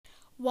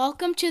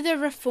Welcome to the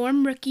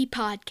Reform Rookie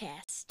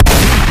Podcast.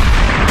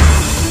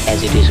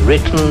 As it is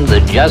written, the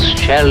just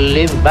shall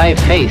live by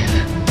faith.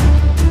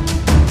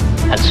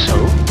 And so?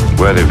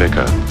 Worthy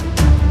Vicar,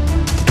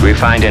 do we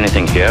find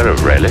anything here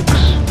of relics?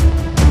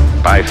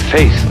 By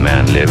faith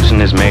man lives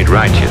and is made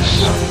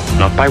righteous,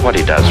 not by what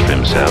he does for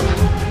himself.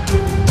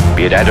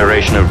 Be it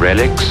adoration of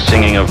relics,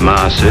 singing of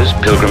masses,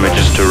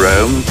 pilgrimages to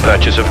Rome,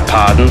 purchase of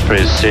pardon for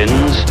his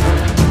sins,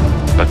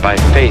 but by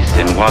faith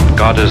in what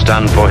God has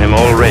done for him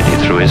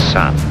already through his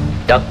Son.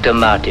 Dr.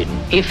 Martin,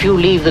 if you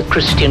leave the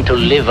Christian to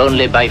live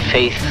only by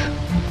faith,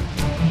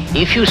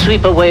 if you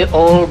sweep away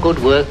all good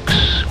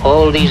works,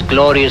 all these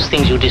glorious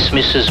things you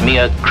dismiss as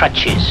mere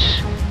crutches,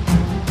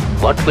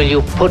 what will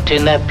you put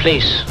in their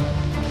place?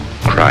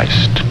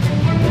 Christ.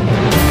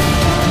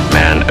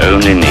 Man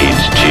only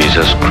needs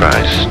Jesus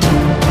Christ.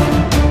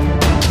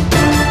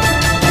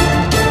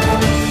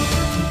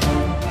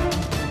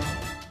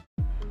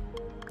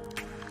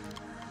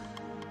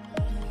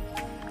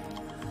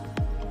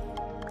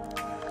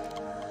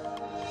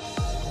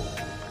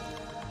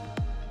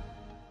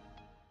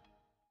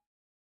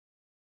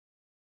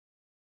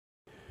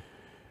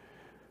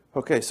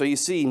 Okay, so you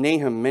see,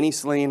 Nahum, many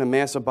slain, a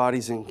mass of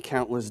bodies, and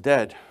countless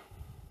dead.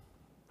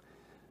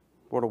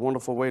 What a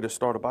wonderful way to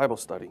start a Bible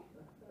study.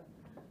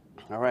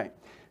 All right,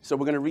 so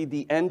we're going to read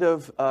the end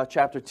of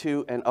chapter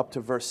 2 and up to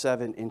verse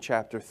 7 in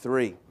chapter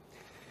 3.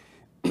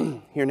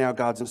 Hear now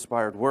God's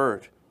inspired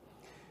word.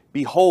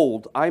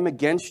 Behold, I am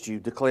against you,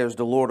 declares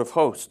the Lord of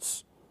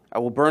hosts. I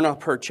will burn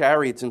up her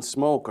chariots in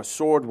smoke. A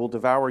sword will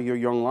devour your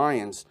young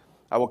lions.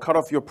 I will cut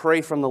off your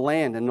prey from the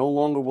land, and no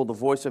longer will the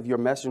voice of your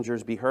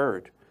messengers be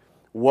heard.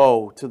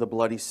 Woe to the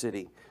bloody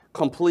city,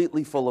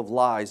 completely full of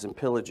lies and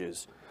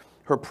pillages.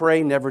 Her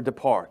prey never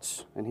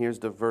departs. And here's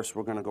the verse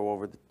we're going to go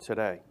over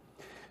today.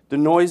 The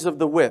noise of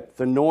the whip,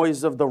 the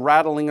noise of the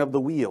rattling of the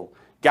wheel,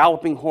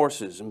 galloping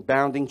horses and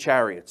bounding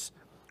chariots,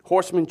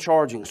 horsemen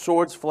charging,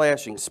 swords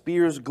flashing,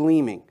 spears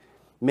gleaming,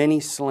 many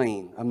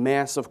slain, a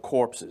mass of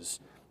corpses,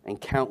 and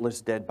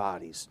countless dead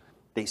bodies.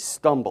 They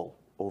stumble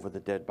over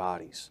the dead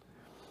bodies.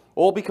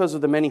 All because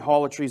of the many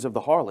harlotries of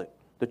the harlot,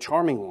 the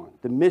charming one,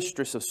 the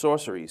mistress of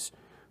sorceries,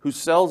 who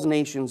sells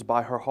nations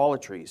by her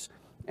harlotries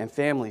and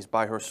families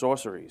by her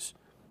sorceries.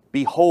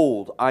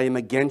 Behold, I am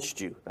against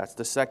you. That's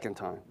the second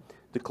time,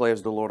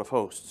 declares the Lord of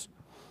hosts.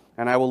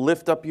 And I will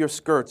lift up your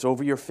skirts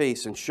over your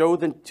face and show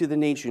to the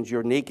nations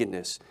your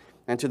nakedness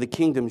and to the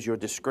kingdoms your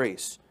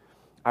disgrace.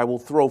 I will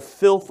throw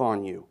filth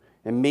on you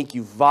and make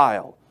you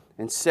vile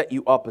and set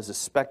you up as a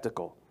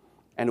spectacle.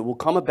 And it will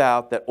come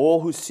about that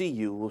all who see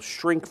you will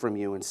shrink from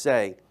you and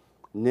say,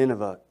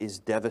 Nineveh is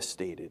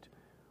devastated.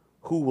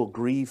 Who will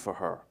grieve for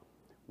her?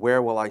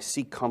 Where will I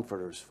seek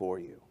comforters for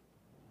you?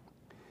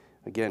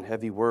 Again,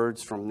 heavy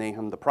words from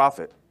Nahum the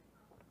prophet.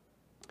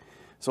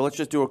 So let's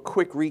just do a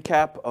quick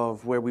recap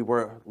of where we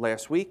were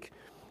last week.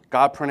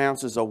 God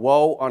pronounces a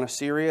woe on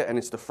Assyria, and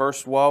it's the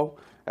first woe.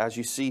 As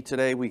you see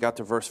today, we got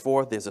to verse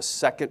 4. There's a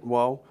second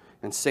woe,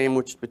 and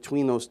sandwiched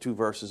between those two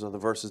verses are the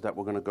verses that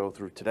we're going to go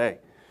through today.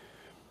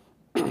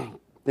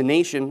 The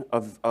nation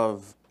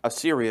of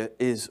Assyria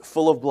is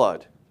full of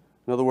blood.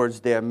 In other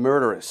words, they're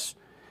murderous.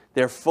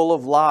 They're full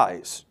of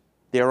lies.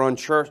 They're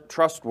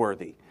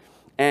untrustworthy.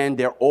 And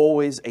they're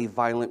always a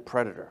violent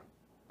predator.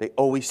 They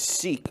always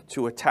seek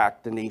to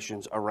attack the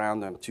nations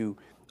around them, to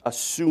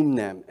assume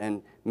them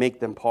and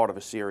make them part of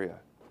Assyria.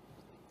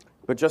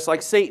 But just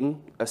like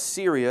Satan,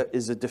 Assyria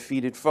is a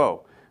defeated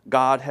foe.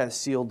 God has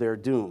sealed their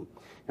doom.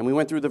 And we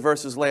went through the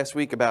verses last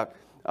week about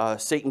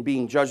Satan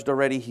being judged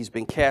already. He's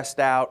been cast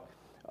out.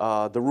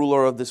 The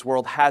ruler of this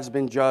world has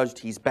been judged.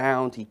 He's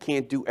bound. He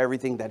can't do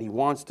everything that he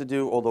wants to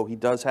do, although he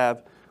does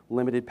have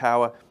limited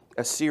power.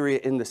 Assyria,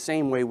 in the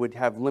same way, would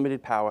have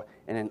limited power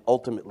and then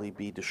ultimately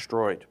be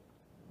destroyed.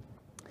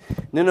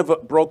 Nineveh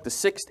broke the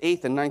 6th,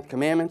 8th, and 9th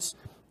commandments.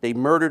 They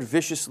murdered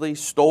viciously,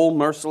 stole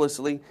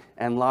mercilessly,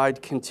 and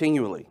lied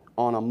continually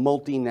on a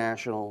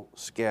multinational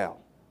scale.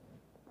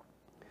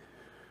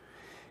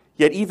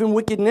 Yet even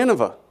wicked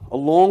Nineveh,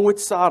 along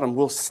with Sodom,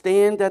 will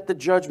stand at the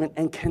judgment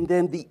and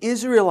condemn the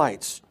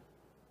Israelites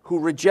who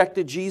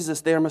rejected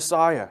Jesus, their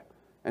Messiah,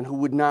 and who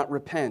would not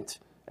repent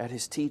at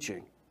his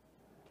teaching.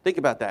 Think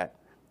about that.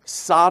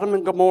 Sodom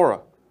and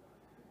Gomorrah,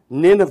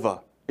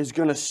 Nineveh is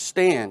going to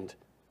stand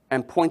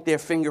and point their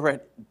finger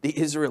at the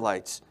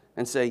Israelites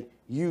and say,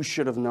 you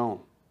should have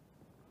known.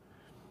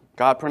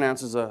 God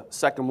pronounces a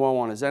second woe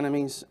on his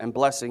enemies, and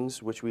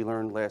blessings, which we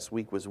learned last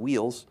week was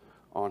wheels,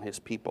 on his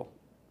people.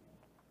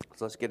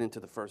 So let's get into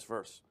the first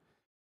verse.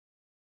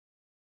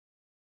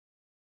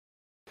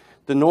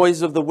 The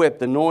noise of the whip,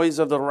 the noise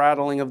of the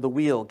rattling of the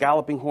wheel,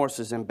 galloping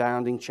horses and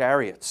bounding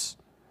chariots.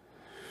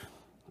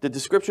 The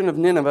description of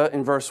Nineveh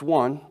in verse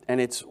 1 and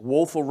its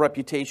woeful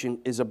reputation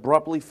is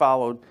abruptly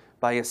followed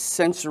by a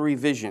sensory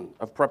vision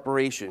of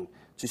preparation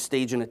to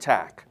stage an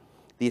attack.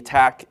 The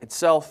attack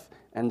itself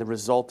and the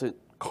resultant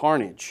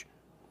carnage.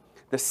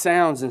 The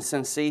sounds and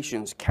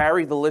sensations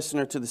carry the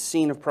listener to the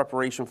scene of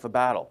preparation for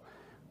battle.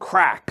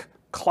 Crack,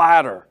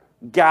 clatter,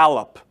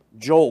 gallop,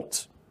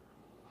 jolt.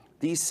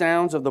 These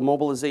sounds of the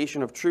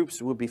mobilization of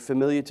troops would be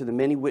familiar to the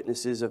many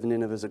witnesses of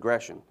Nineveh's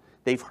aggression.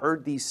 They've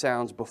heard these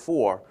sounds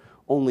before,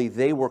 only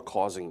they were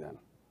causing them.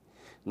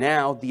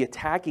 Now the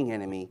attacking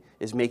enemy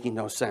is making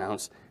those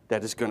sounds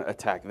that is going to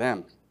attack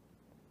them.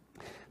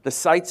 The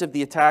sights of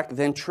the attack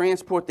then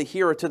transport the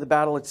hearer to the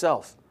battle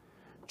itself.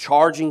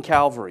 Charging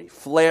cavalry,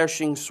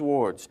 flashing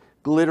swords,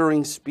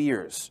 glittering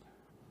spears.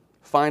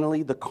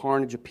 Finally, the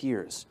carnage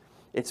appears,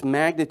 its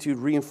magnitude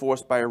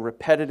reinforced by a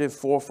repetitive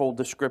fourfold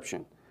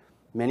description.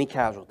 Many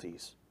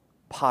casualties,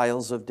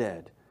 piles of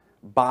dead,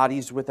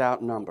 bodies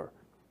without number,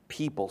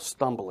 people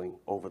stumbling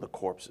over the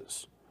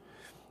corpses.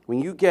 When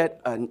you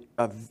get an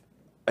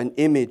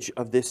image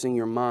of this in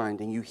your mind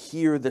and you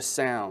hear the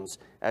sounds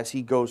as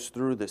he goes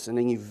through this and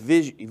then you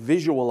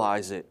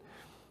visualize it,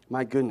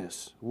 my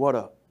goodness, what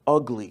an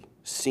ugly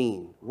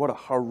scene, what a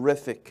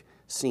horrific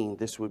scene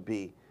this would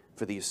be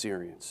for the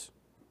Assyrians.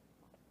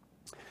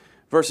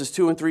 Verses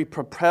 2 and 3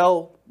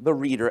 propel the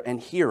reader and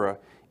hearer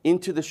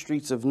into the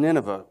streets of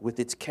Nineveh with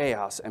its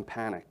chaos and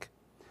panic.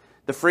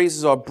 The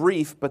phrases are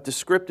brief but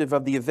descriptive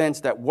of the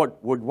events that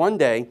would one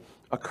day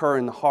occur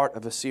in the heart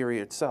of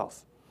Assyria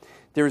itself.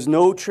 There is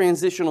no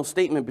transitional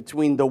statement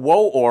between the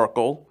woe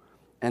oracle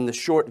and the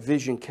short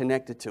vision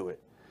connected to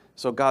it.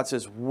 So God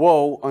says,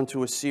 woe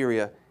unto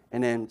Assyria,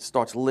 and then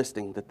starts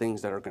listing the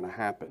things that are going to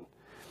happen.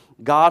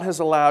 God has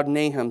allowed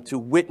Nahum to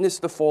witness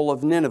the fall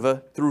of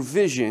Nineveh through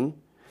vision,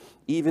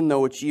 even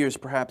though it's years,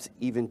 perhaps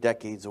even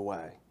decades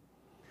away.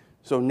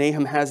 So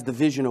Nahum has the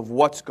vision of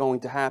what's going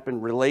to happen,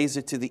 relays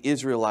it to the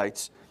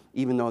Israelites,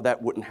 even though that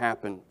wouldn't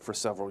happen for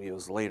several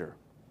years later.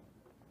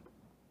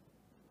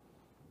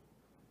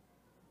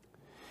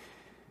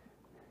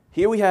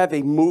 Here we have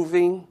a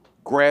moving,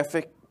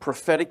 graphic,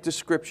 prophetic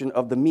description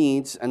of the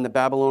Medes and the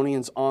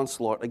Babylonians'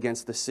 onslaught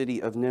against the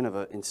city of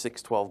Nineveh in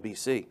 612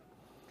 BC.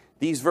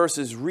 These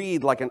verses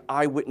read like an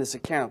eyewitness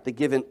account. They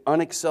give an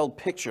unexcelled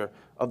picture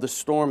of the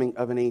storming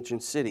of an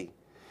ancient city.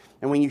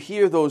 And when you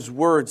hear those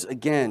words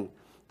again,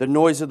 the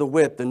noise of the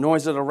whip, the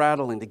noise of the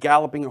rattling, the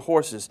galloping of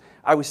horses,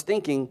 I was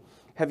thinking,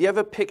 have you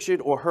ever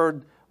pictured or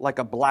heard like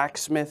a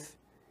blacksmith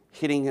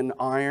hitting an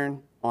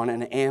iron on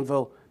an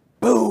anvil?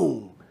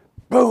 Boom,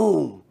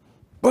 boom,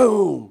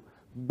 boom,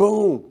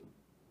 boom.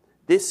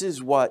 This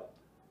is what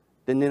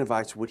the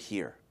Ninevites would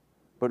hear,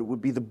 but it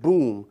would be the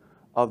boom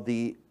of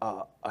the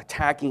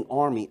attacking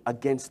army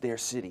against their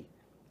city,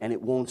 and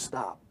it won't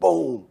stop.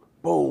 Boom,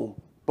 boom,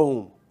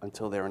 boom,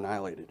 until they're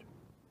annihilated.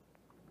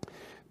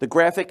 The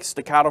graphic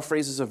staccato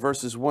phrases of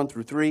verses 1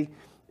 through 3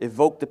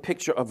 evoke the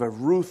picture of a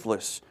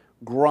ruthless,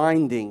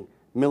 grinding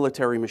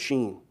military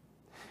machine.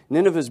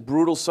 Nineveh's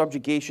brutal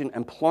subjugation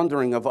and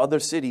plundering of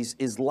other cities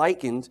is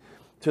likened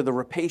to the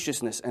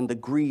rapaciousness and the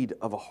greed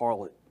of a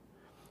harlot.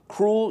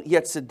 Cruel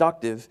yet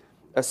seductive,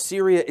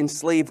 Assyria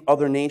enslaved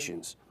other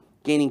nations,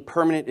 gaining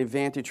permanent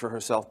advantage for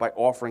herself by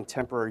offering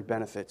temporary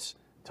benefits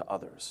to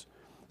others.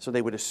 So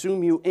they would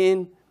assume you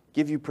in,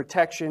 give you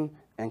protection,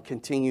 and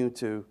continue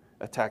to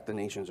attack the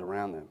nations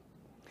around them.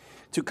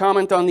 To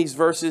comment on these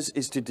verses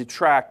is to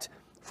detract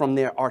from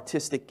their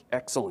artistic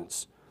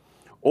excellence.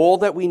 All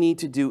that we need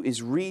to do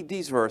is read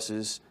these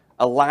verses,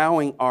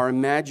 allowing our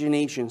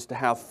imaginations to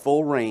have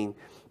full reign,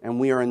 and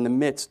we are in the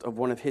midst of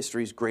one of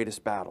history's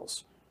greatest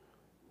battles.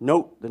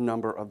 Note the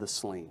number of the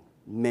slain,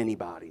 many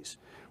bodies,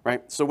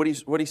 right? So what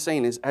he's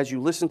saying is, as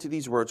you listen to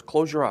these words,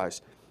 close your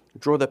eyes,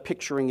 draw the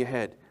picture in your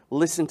head,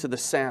 listen to the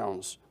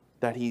sounds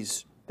that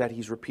he's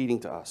repeating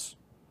to us.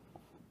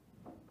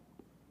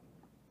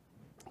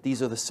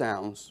 These are the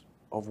sounds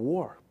of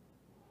war.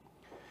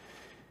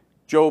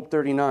 Job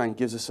 39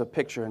 gives us a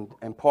picture,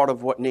 and part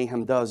of what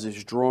Nahum does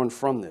is drawn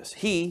from this.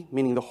 He,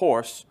 meaning the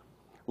horse,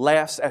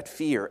 laughs at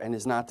fear and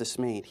is not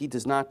dismayed. He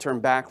does not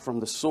turn back from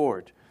the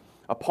sword.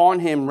 Upon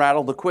him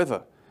rattle the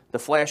quiver, the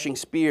flashing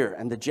spear,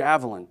 and the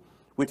javelin.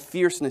 With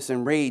fierceness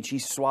and rage he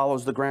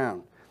swallows the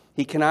ground.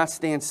 He cannot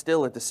stand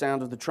still at the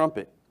sound of the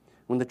trumpet.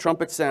 When the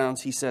trumpet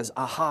sounds, he says,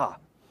 aha!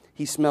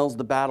 He smells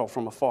the battle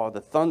from afar, the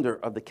thunder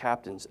of the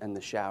captains and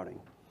the shouting.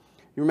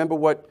 You remember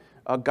what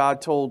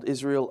God told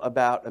Israel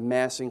about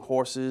amassing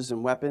horses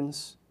and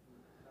weapons?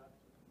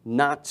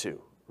 Not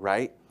to,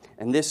 right?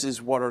 And this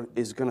is what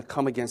is going to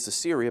come against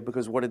Assyria,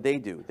 because what did they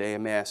do? They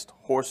amassed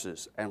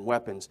horses and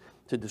weapons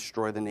to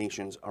destroy the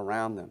nations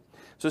around them.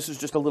 So this is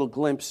just a little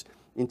glimpse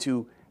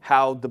into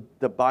how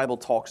the Bible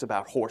talks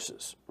about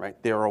horses, right?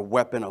 They're a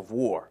weapon of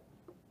war.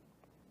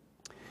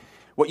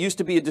 What used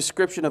to be a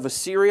description of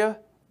Assyria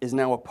is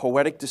now a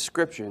poetic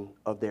description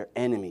of their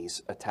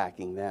enemies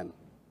attacking them.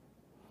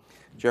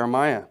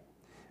 Jeremiah,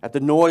 at the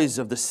noise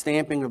of the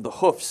stamping of the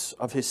hoofs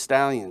of his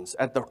stallions,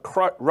 at the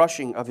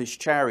rushing of his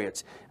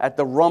chariots, at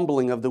the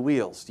rumbling of the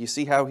wheels. Do you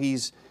see how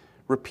he's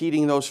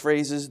repeating those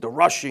phrases? The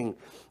rushing,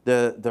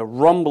 the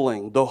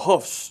rumbling, the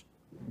hoofs.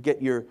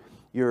 Get your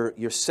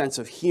sense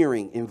of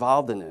hearing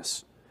involved in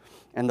this.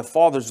 And the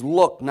fathers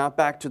look not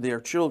back to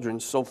their children,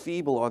 so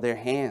feeble are their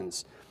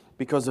hands,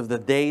 because of the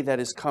day that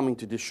is coming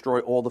to destroy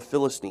all the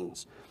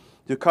Philistines,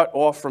 to cut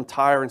off from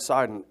Tyre and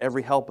Sidon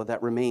every helper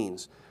that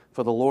remains.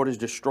 For the Lord is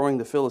destroying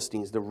the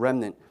Philistines, the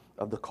remnant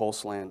of the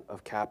coastland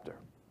of Captor.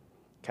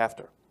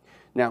 Kaftor.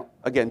 Now,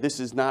 again, this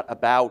is not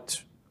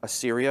about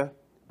Assyria,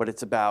 but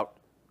it's about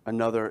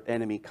another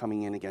enemy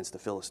coming in against the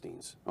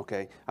Philistines,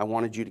 okay? I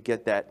wanted you to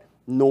get that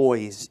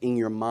noise in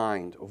your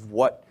mind of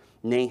what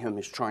Nahum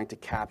is trying to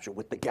capture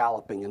with the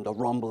galloping and the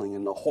rumbling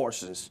and the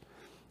horses.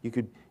 You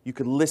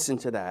could listen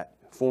to that,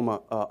 form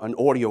an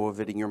audio of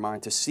it in your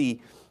mind to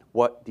see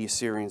what the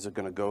Assyrians are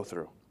going to go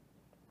through.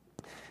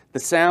 The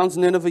sounds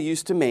Nineveh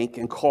used to make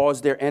and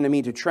cause their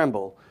enemy to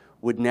tremble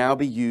would now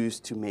be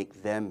used to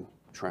make them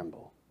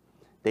tremble.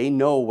 They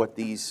know what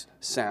these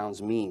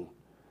sounds mean,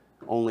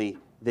 only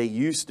they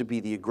used to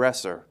be the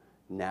aggressor,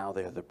 now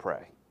they're the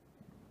prey.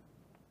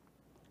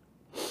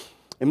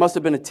 It must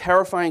have been a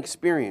terrifying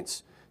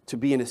experience to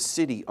be in a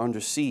city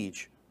under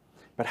siege,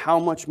 but how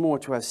much more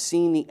to have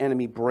seen the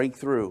enemy break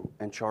through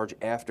and charge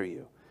after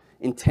you,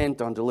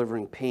 intent on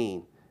delivering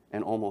pain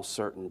and almost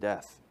certain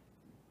death.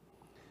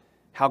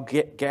 How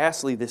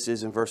ghastly this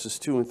is in verses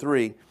 2 and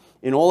 3,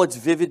 in all its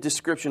vivid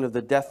description of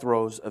the death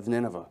throes of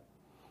Nineveh.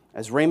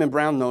 As Raymond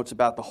Brown notes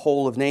about the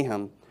whole of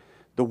Nahum,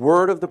 the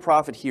word of the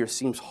prophet here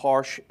seems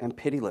harsh and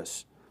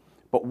pitiless,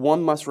 but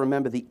one must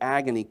remember the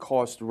agony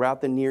caused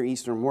throughout the Near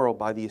Eastern world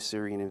by the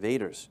Assyrian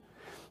invaders.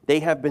 They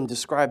have been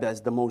described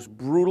as the most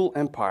brutal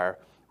empire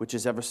which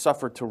has ever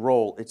suffered to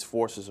roll its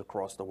forces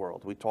across the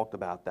world. We talked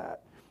about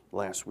that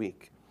last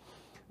week.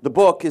 The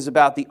book is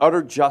about the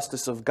utter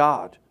justice of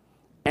God,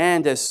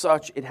 and as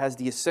such, it has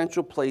the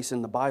essential place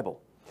in the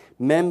Bible.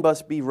 Men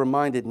must be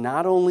reminded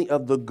not only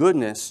of the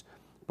goodness,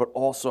 but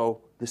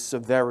also the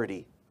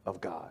severity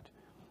of God.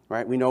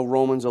 Right? We know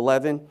Romans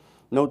 11.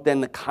 Note then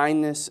the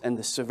kindness and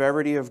the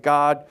severity of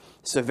God.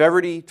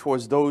 Severity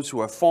towards those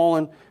who have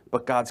fallen,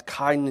 but God's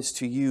kindness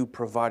to you,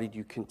 provided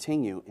you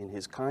continue in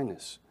his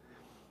kindness.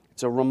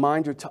 It's a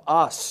reminder to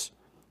us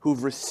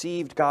who've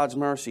received God's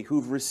mercy,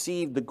 who've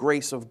received the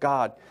grace of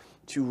God,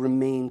 to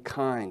remain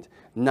kind,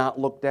 not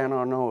look down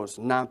our nose,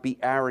 not be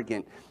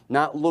arrogant,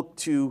 not look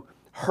to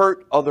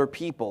hurt other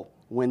people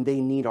when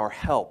they need our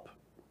help.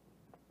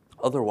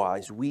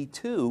 Otherwise, we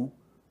too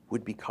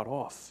would be cut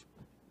off.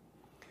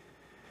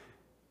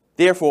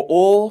 Therefore,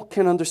 all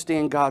can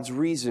understand God's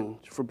reason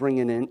for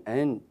bringing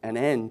an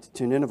end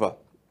to Nineveh.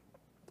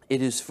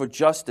 It is for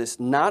justice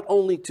not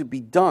only to be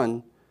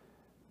done,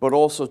 but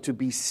also to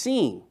be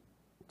seen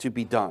to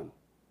be done.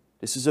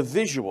 This is a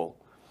visual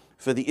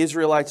for the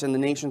Israelites and the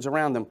nations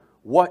around them,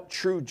 what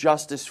true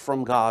justice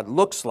from God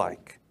looks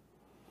like.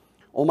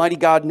 Almighty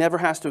God never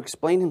has to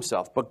explain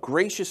himself, but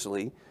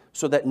graciously,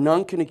 so that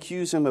none can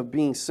accuse him of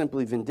being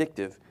simply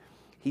vindictive,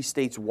 he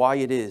states why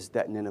it is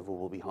that Nineveh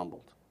will be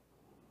humbled.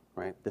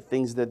 Right? The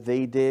things that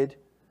they did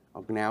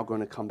are now going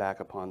to come back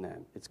upon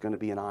them. It's going to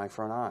be an eye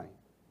for an eye,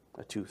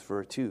 a tooth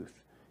for a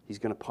tooth. He's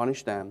going to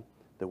punish them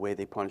the way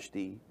they punished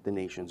the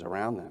nations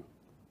around them.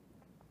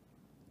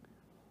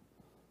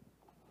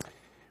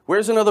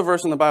 Where's another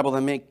verse in the Bible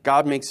that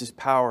God makes his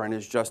power and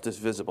his justice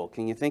visible?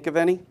 Can you think of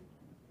any?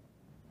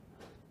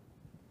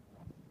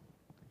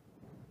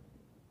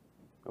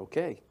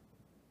 Okay.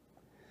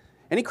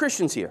 Any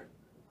Christians here?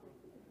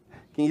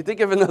 Can you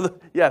think of another?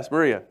 Yes,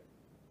 Maria.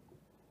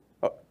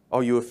 Oh,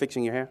 you were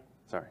fixing your hair?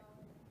 Sorry.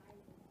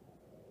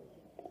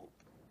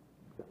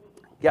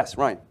 Yes,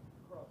 Ryan.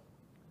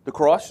 The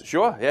cross?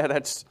 Sure. Yeah,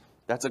 that's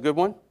a good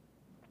one.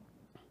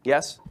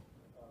 Yes?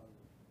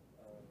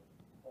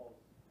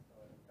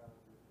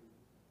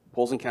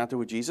 Paul's encounter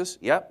with Jesus.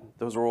 Yep,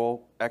 those are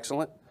all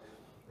excellent.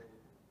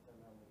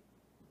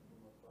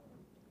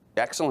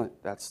 Excellent.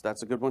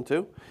 That's a good one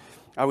too.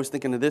 I was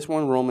thinking of this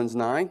one, Romans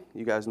 9.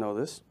 You guys know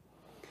this.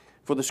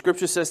 For the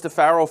scripture says to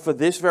Pharaoh, for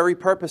this very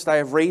purpose I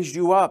have raised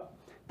you up,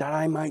 that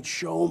I might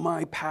show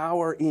my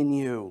power in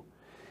you,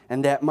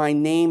 and that my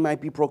name might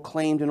be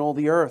proclaimed in all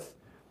the earth.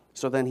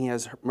 So then he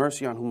has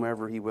mercy on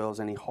whomever he wills,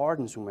 and he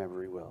hardens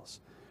whomever he wills.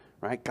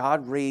 Right?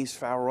 God raised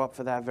Pharaoh up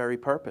for that very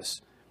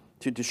purpose,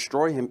 to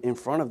destroy him in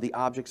front of the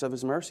objects of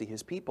his mercy,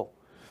 his people.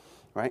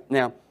 Right?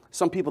 Now,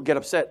 some people get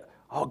upset.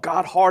 Oh,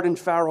 God hardened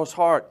Pharaoh's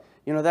heart.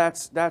 You know,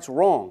 that's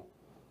wrong.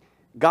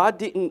 God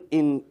didn't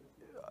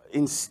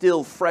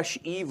instill fresh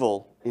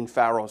evil in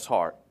Pharaoh's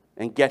heart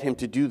and get him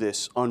to do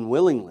this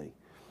unwillingly.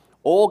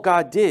 All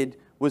God did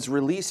was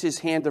release his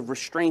hand of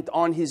restraint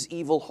on his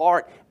evil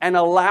heart and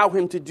allow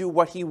him to do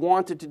what he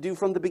wanted to do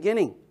from the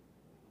beginning.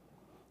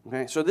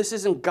 Okay? So this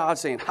isn't God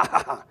saying, ha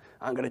ha ha,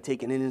 I'm going to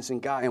take an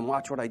innocent guy and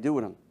watch what I do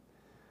with him.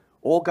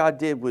 All God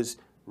did was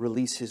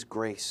release his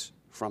grace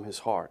from his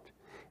heart.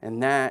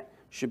 And that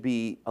should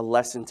be a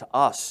lesson to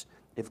us.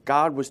 If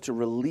God was to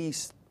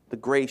release the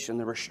grace and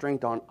the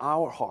restraint on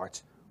our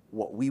hearts,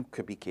 what we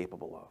could be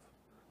capable of.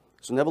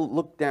 So never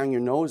look down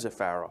your nose at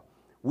Pharaoh.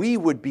 We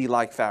would be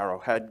like Pharaoh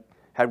had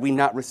we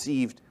not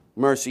received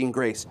mercy and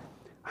grace.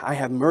 I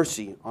have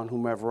mercy on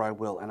whomever I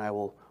will, and I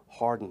will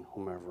harden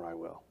whomever I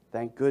will.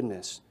 Thank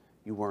goodness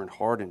you weren't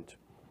hardened.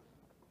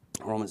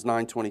 Romans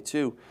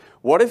 9:22.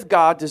 What if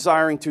God,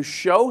 desiring to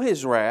show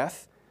his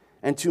wrath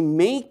and to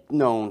make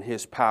known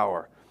his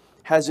power,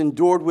 has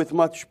endured with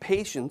much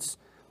patience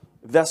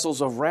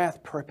vessels of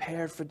wrath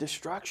prepared for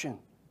destruction?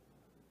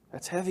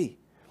 That's heavy.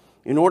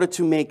 In order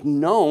to make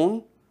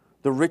known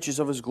the riches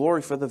of his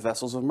glory for the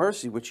vessels of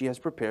mercy, which he has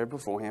prepared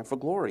beforehand for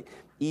glory.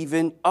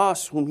 Even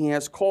us, whom he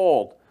has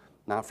called,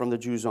 not from the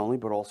Jews only,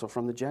 but also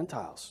from the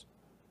Gentiles.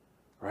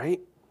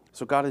 Right?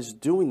 So God is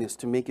doing this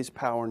to make his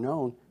power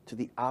known to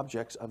the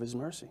objects of his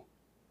mercy.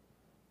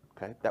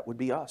 Okay? That would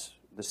be us,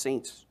 the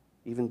saints,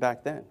 even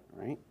back then,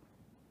 right?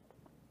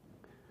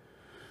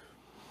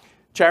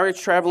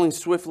 Chariots traveling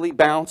swiftly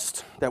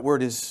bounced. That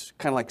word is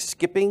kind of like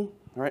skipping,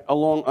 right,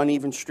 along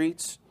uneven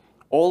streets.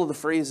 All of the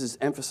phrases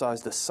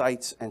emphasize the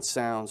sights and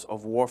sounds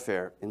of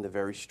warfare in the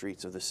very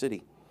streets of the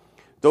city.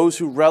 Those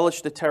who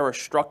relished the terror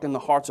struck in the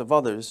hearts of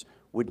others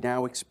would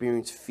now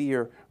experience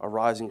fear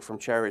arising from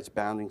chariots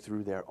bounding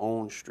through their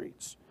own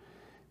streets.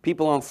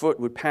 People on foot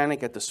would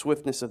panic at the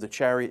swiftness of the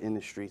chariot in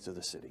the streets of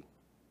the city.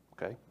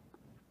 Okay?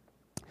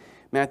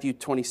 Matthew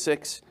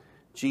 26,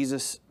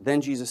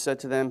 then Jesus said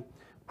to them,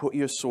 "Put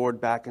your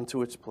sword back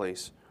into its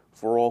place,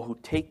 for all who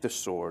take the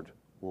sword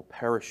will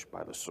perish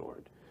by the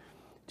sword.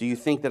 Do you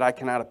think that I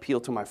cannot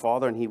appeal to my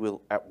Father, and he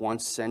will at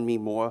once send me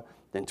more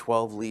than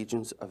 12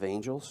 legions of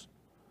angels?"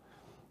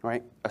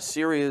 Right?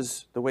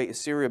 The way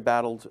Assyria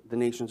battled the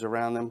nations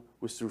around them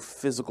was through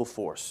physical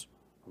force,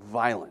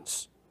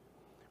 violence.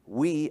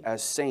 We,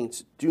 as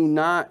saints, do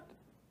not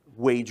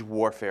wage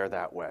warfare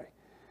that way.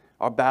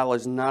 Our battle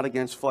is not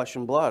against flesh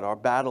and blood. Our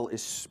battle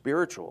is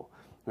spiritual.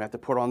 We have to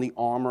put on the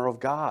armor of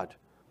God.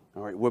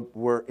 All right?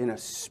 We're in a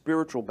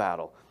spiritual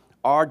battle.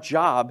 Our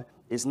job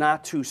is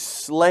not to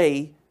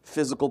slay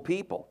physical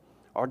people.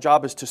 Our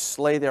job is to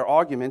slay their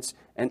arguments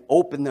and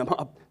open them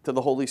up to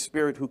the Holy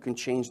Spirit, who can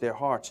change their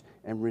hearts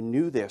and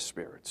renew their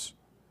spirits.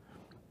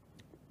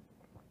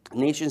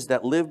 Nations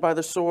that live by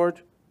the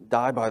sword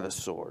die by the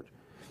sword.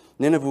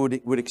 Nineveh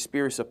would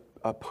experience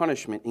a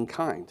punishment in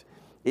kind.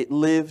 It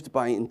lived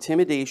by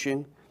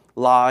intimidation,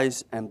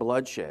 lies, and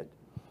bloodshed.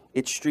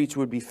 Its streets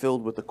would be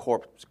filled with the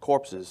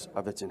corpses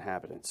of its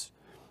inhabitants.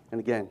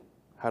 And again,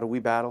 how do we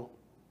battle?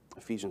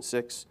 Ephesians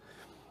 6.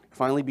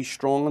 Finally, be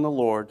strong in the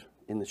Lord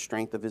in the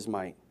strength of his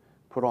might.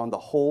 Put on the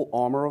whole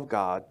armor of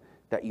God,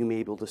 that you may be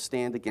able to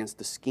stand against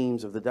the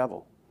schemes of the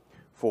devil.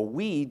 For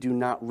we do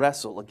not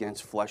wrestle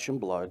against flesh and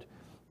blood,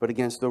 but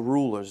against the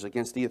rulers,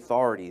 against the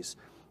authorities,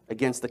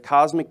 against the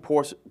cosmic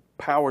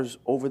powers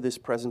over this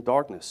present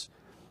darkness,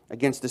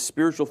 against the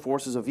spiritual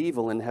forces of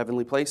evil in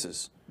heavenly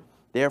places.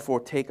 Therefore,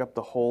 take up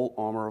the whole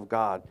armor of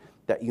God,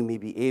 that you may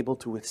be able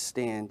to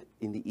withstand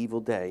in the evil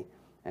day,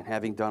 and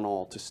having done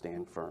all, to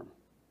stand firm.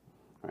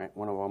 All right,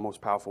 one of our most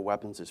powerful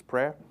weapons is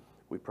prayer.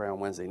 We pray on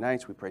Wednesday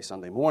nights. We pray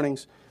Sunday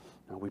mornings.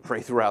 We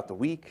pray throughout the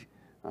week.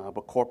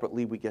 But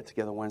corporately, we get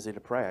together Wednesday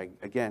to pray.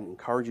 Again,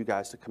 encourage you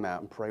guys to come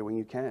out and pray when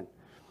you can.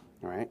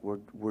 All right,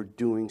 we're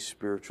doing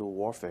spiritual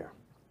warfare.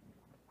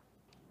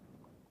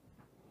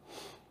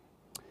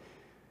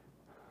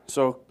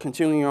 So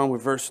continuing on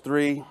with verse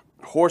 3,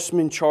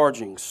 horsemen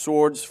charging,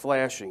 swords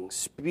flashing,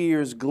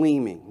 spears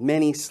gleaming,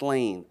 many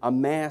slain, a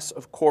mass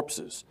of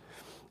corpses,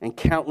 and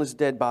countless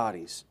dead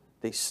bodies.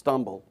 They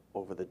stumble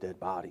over the dead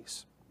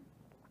bodies.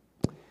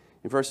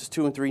 In verses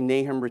 2 and 3,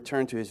 Nahum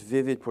returned to his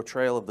vivid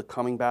portrayal of the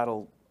coming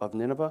battle of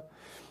Nineveh.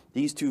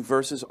 These two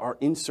verses are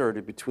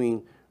inserted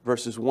between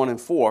verses 1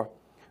 and 4,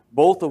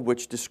 both of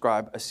which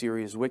describe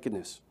Assyria's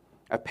wickedness.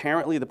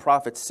 Apparently, the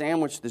prophet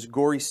sandwiched this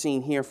gory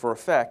scene here for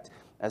effect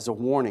as a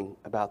warning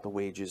about the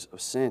wages of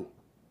sin.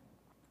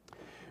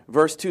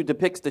 Verse 2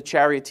 depicts the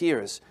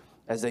charioteers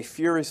as they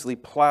furiously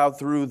plowed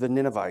through the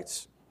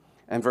Ninevites.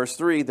 And verse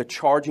 3, the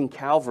charging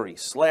cavalry,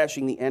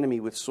 slashing the enemy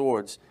with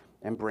swords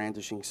and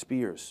brandishing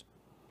spears.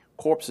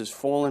 Corpses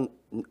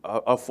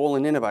of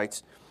fallen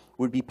Ninevites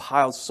would be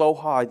piled so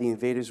high the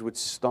invaders would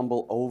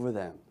stumble over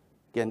them.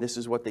 Again, this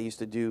is what they used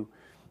to do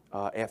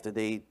after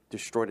they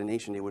destroyed a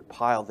nation. They would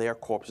pile their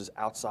corpses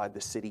outside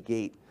the city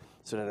gate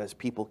so that as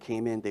people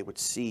came in, they would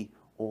see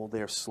all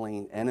their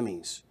slain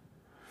enemies.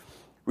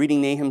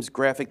 Reading Nahum's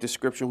graphic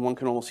description, one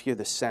can almost hear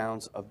the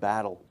sounds of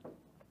battle.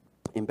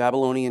 In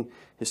Babylonian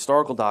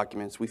historical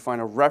documents, we find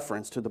a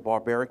reference to the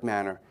barbaric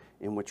manner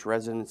in which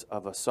residents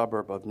of a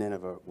suburb of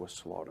Nineveh were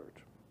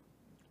slaughtered.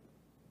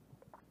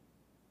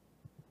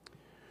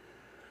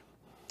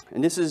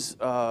 And this is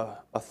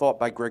a thought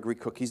by Gregory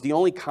Cook. He's the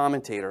only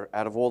commentator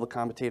out of all the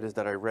commentators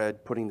that I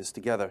read putting this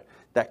together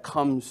that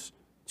comes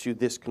to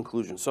this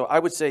conclusion. So I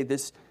would say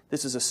this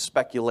is a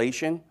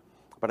speculation,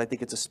 but I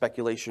think it's a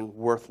speculation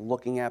worth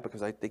looking at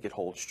because I think it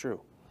holds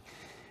true.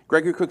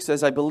 Gregory Cook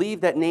says, I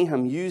believe that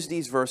Nahum used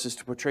these verses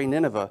to portray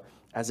Nineveh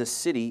as a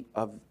city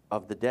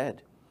of the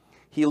dead.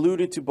 He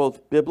alluded to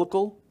both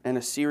biblical and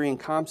Assyrian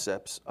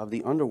concepts of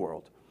the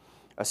underworld.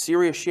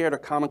 Assyria shared a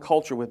common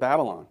culture with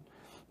Babylon.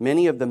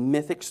 Many of the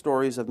mythic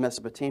stories of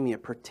Mesopotamia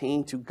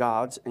pertain to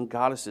gods and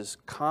goddesses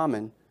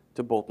common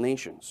to both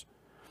nations.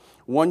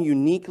 One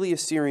uniquely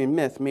Assyrian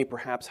myth may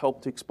perhaps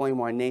help to explain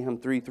why Nahum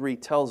 3:3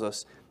 tells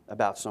us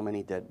about so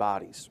many dead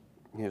bodies.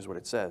 Here's what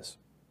it says.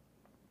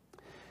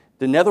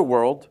 The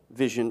netherworld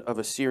vision of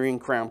an Assyrian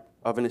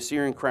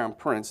crown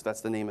prince,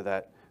 that's the name of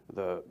that,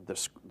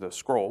 the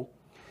scroll,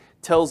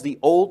 tells the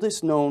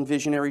oldest known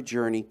visionary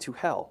journey to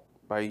hell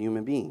by a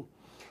human being.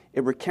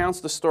 It recounts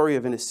the story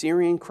of an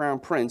Assyrian crown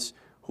prince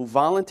who who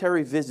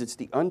voluntarily visits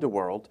the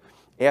underworld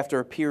after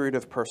a period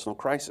of personal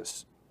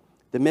crisis.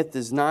 The myth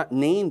does not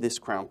name this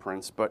crown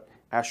prince, but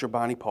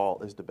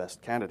Ashurbanipal is the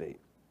best candidate.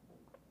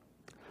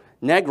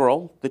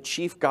 Negral, the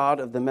chief god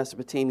of the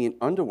Mesopotamian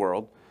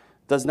underworld,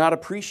 does not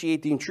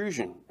appreciate the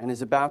intrusion and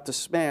is about to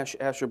smash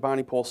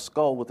Ashurbanipal's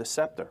skull with a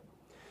scepter.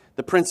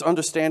 The prince is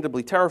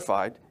understandably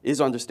terrified.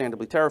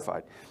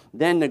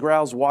 Then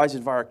Negral's wise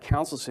advisor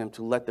counsels him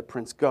to let the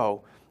prince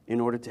go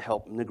in order to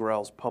help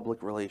Negral's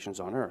public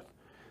relations on earth.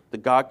 The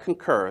god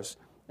concurs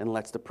and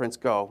lets the prince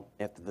go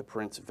after the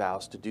prince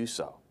vows to do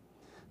so.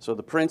 So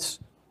the prince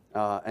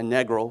and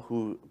Negral,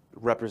 who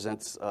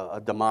represents a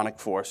demonic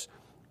force,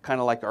 kind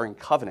of like are in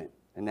covenant,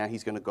 and now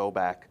he's going to go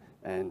back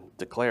and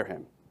declare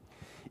him.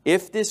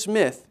 If this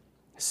myth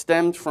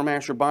stemmed from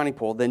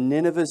Ashurbanipal, then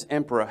Nineveh's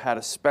emperor had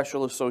a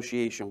special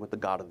association with the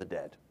god of the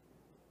dead.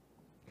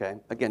 Okay?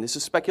 Again, this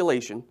is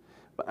speculation,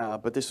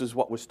 but this is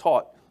what was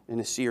taught in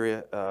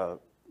Assyria.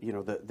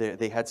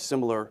 They had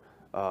similar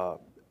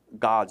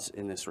gods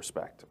in this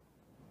respect.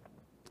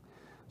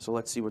 So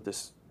let's see what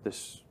this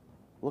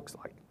looks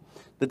like.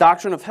 The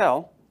doctrine of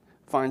hell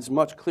finds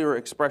much clearer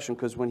expression,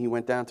 because when he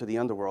went down to the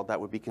underworld, that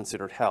would be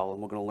considered hell,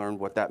 and we're going to learn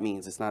what that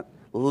means. It's not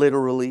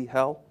literally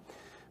hell,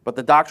 but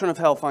the doctrine of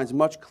hell finds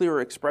much clearer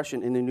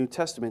expression in the New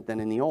Testament than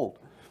in the Old.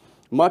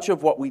 Much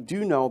of what we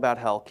do know about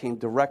hell came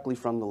directly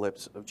from the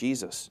lips of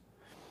Jesus.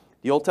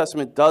 The Old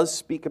Testament does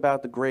speak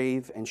about the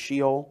grave and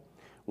Sheol.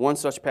 One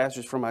such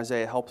passage from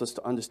Isaiah helps us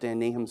to understand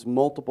Nahum's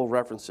multiple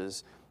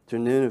references to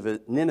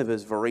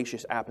Nineveh's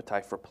voracious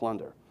appetite for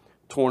plunder,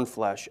 torn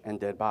flesh, and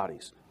dead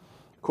bodies.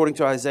 According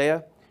to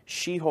Isaiah,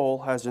 Sheol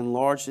has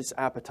enlarged its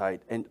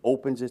appetite and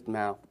opens its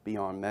mouth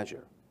beyond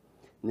measure.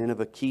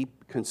 Nineveh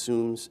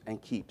consumes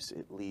and keeps.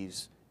 It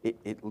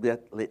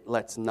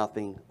lets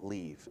nothing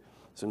leave.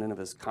 So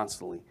Nineveh is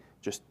constantly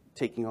just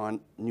taking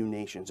on new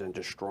nations and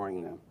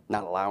destroying them,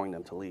 not allowing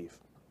them to leave.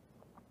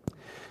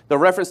 The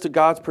reference to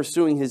God's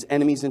pursuing his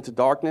enemies into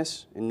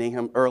darkness in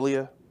Nahum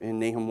earlier, in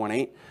Nahum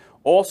 1:8,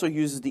 also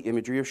uses the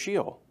imagery of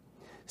Sheol.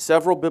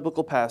 Several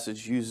biblical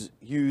passages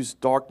use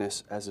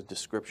darkness as a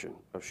description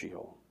of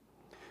Sheol.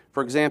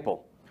 For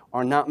example,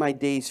 are not my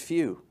days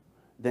few?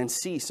 Then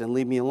cease and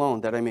leave me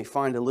alone, that I may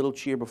find a little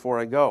cheer before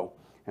I go,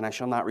 and I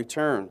shall not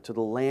return to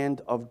the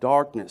land of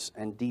darkness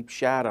and deep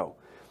shadow,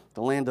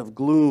 the land of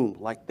gloom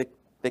like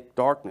thick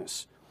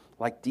darkness,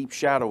 like deep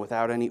shadow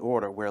without any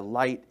order, where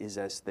light is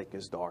as thick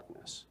as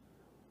darkness.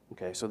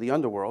 Okay, so the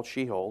underworld,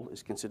 Sheol,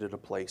 is considered a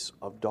place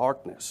of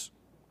darkness.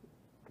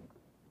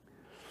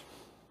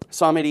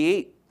 Psalm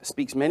 88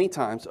 speaks many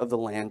times of the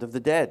land of the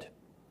dead.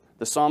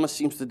 The psalmist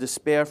seems to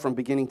despair from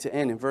beginning to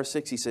end. In verse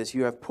 6, he says,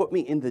 "You have put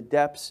me in the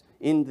depths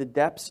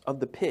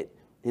of the pit,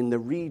 in the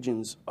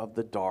regions of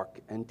the dark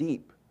and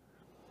deep."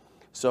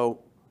 So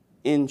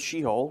in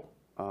Sheol,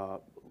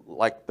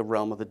 like the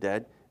realm of the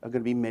dead, are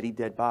going to be many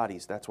dead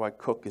bodies. That's why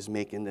Cook is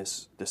making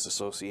this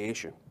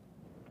association.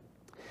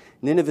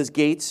 Nineveh's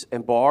gates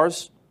and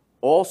bars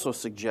also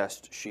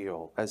suggest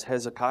Sheol, as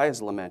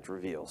Hezekiah's lament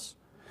reveals.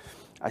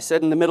 "I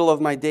said in the middle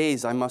of my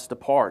days I must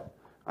depart.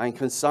 I am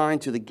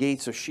consigned to the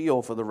gates of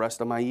Sheol for the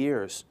rest of my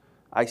years.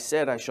 I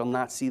said I shall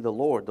not see the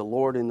Lord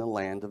in the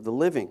land of the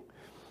living.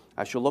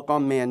 I shall look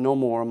on man no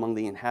more among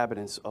the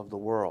inhabitants of the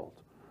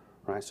world."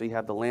 Right? So you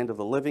have the land of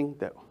the living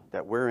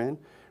that we're in,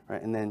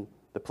 right? And then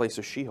the place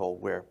of Sheol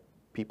where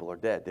people are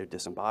dead, they're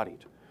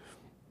disembodied.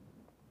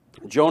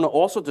 Jonah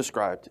also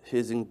described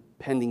his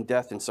impending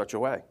death in such a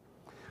way.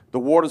 "The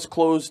waters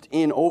closed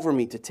in over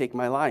me to take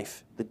my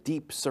life. The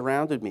deep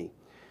surrounded me.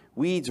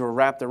 Weeds were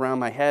wrapped around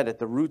my head at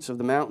the roots of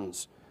the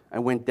mountains. I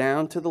went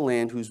down to the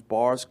land whose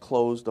bars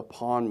closed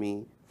upon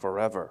me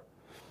forever.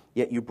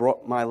 Yet you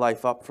brought my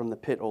life up from the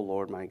pit, O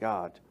Lord my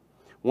God."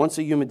 Once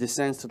a human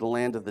descends to the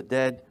land of the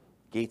dead,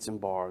 gates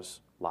and bars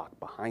lock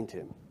behind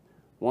him.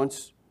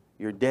 Once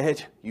you're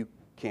dead, you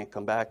can't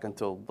come back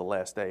until the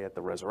last day at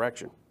the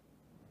resurrection.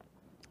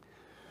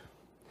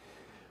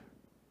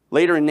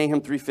 Later in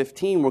Nahum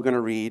 3:15, we're going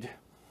to read,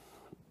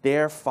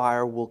 "Their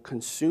fire will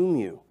consume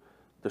you.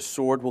 The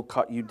sword will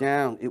cut you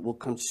down. It will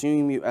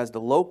consume you as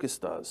the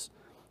locust does.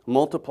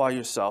 Multiply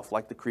yourself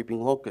like the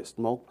creeping locust.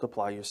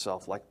 Multiply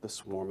yourself like the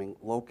swarming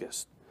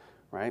locust."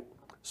 Right?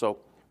 So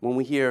when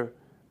we hear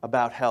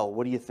about hell,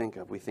 what do you think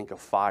of? We think of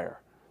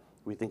fire.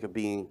 We think of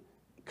being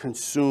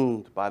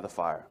consumed by the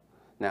fire.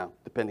 Now,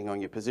 depending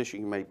on your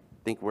position, you may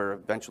think we're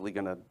eventually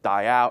going to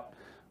die out,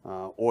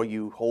 or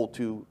you hold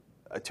to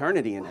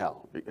eternity in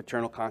hell,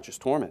 eternal conscious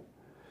torment.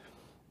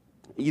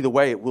 Either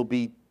way, it will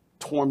be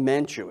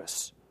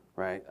tormentuous.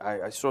 Right?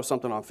 I saw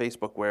something on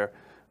Facebook where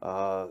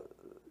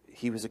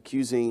he was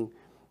accusing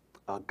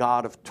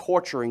God of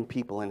torturing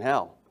people in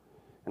hell.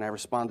 And I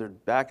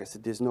responded back, I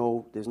said, there's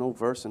no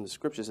verse in the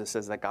scriptures that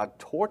says that God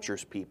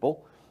tortures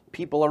people.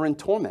 People are in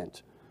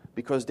torment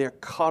because they're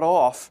cut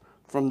off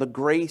from the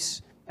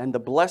grace and the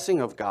blessing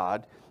of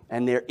God,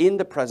 and they're in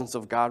the presence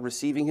of God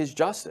receiving his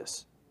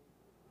justice.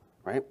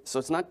 Right? So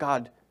it's not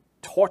God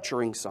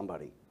torturing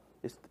somebody.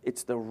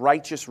 It's the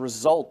righteous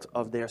result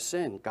of their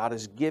sin. God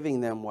is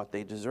giving them what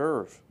they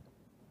deserve.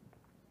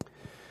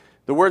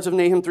 The words of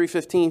Nahum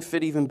 3:15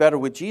 fit even better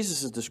with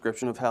Jesus'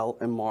 description of hell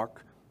in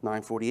Mark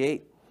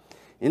 9:48.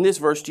 In this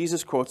verse,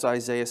 Jesus quotes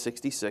Isaiah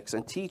 66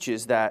 and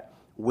teaches that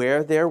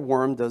where their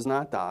worm does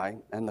not die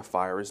and the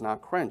fire is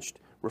not quenched,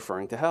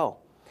 referring to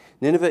hell.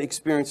 Nineveh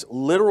experienced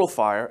literal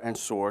fire and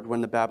sword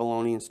when the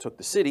Babylonians took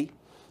the city.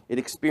 It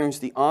experienced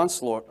the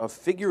onslaught of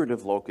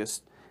figurative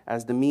locusts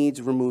as the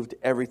Medes removed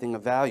everything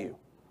of value.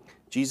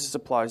 Jesus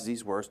applies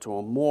these words to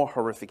a more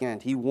horrific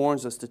end. He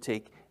warns us to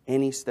take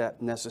any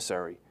step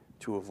necessary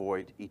to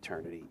avoid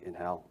eternity in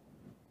hell.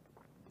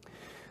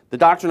 The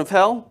doctrine of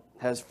hell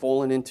has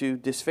fallen into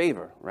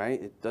disfavor,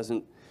 right? It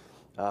doesn't,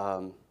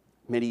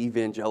 many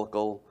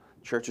evangelical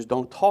churches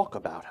don't talk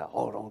about hell.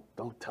 Oh,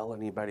 don't tell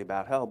anybody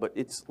about hell. But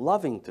it's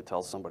loving to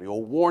tell somebody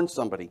or warn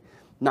somebody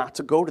not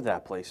to go to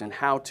that place and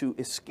how to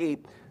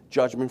escape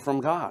judgment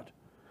from God.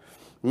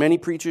 Many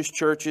preachers,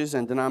 churches,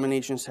 and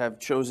denominations have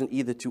chosen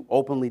either to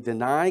openly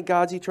deny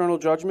God's eternal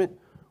judgment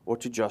or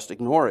to just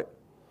ignore it.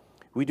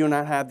 We do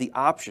not have the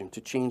option to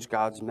change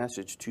God's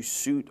message to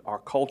suit our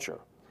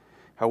culture.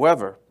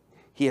 However,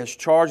 He has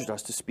charged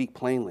us to speak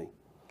plainly.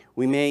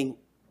 We may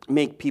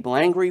make people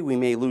angry, we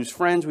may lose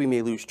friends, we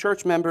may lose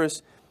church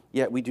members,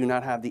 yet we do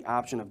not have the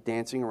option of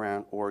dancing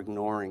around or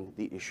ignoring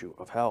the issue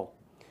of hell.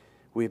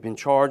 We have been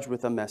charged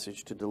with a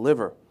message to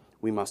deliver.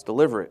 We must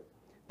deliver it.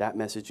 That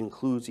message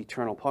includes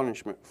eternal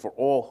punishment for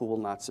all who will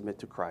not submit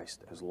to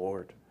Christ as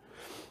Lord.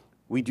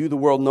 We do the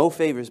world no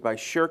favors by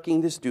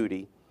shirking this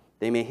duty.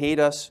 They may hate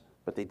us,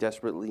 but they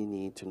desperately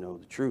need to know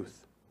the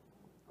truth.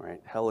 All right?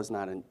 Hell is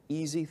not an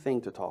easy thing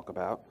to talk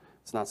about.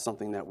 It's not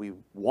something that we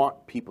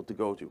want people to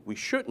go to. We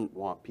shouldn't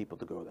want people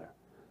to go there.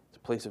 It's a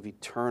place of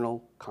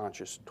eternal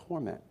conscious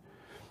torment.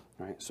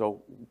 All right?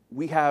 So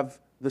we have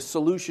the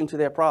solution to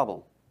their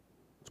problem.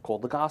 It's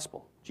called the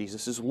gospel.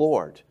 Jesus is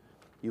Lord.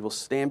 You will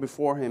stand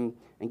before Him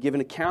and give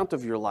an account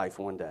of your life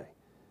one day.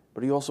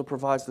 But He also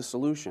provides the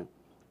solution.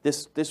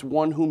 This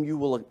one whom you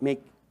will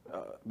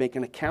make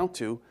an account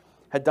to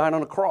had died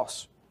on a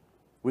cross,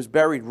 was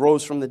buried,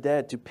 rose from the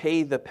dead to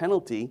pay the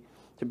penalty,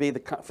 to pay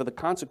for the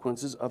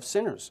consequences of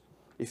sinners.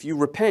 If you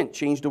repent,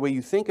 change the way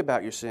you think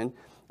about your sin,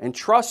 and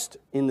trust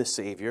in the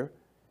Savior,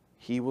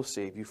 He will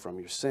save you from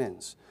your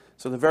sins.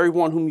 So the very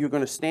one whom you're going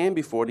to stand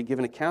before to give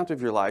an account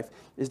of your life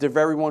is the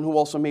very one who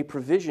also made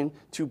provision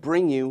to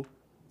bring you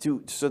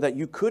so that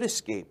you could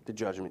escape the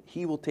judgment.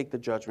 He will take the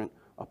judgment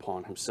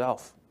upon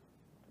Himself.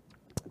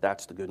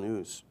 That's the good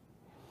news.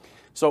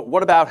 So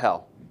what about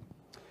hell?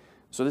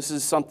 So this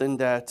is something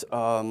that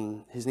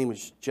his name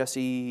was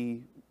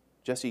Jesse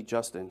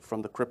Justin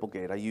from the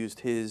Cripplegate. I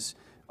used his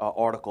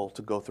article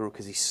to go through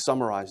because he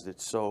summarized it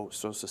so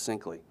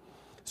succinctly.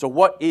 So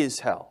what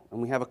is hell?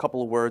 And we have a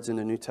couple of words in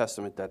the New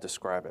Testament that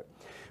describe it.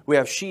 We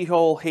have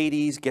Sheol,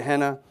 Hades,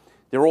 Gehenna.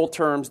 They're all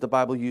terms the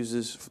Bible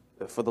uses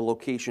for the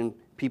location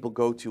people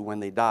go to when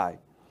they die.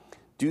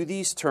 Do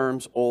these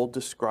terms all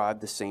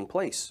describe the same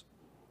place?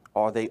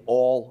 Are they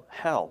all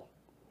hell?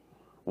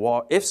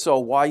 Well, if so,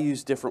 why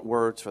use different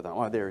words for them?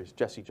 Oh, there is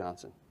Jesse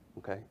Johnson,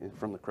 okay,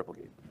 from the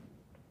Cripplegate.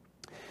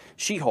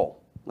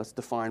 Sheol. Let's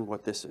define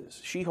what this is.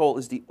 Sheol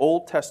is the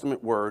Old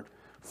Testament word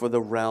for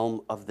the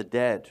realm of the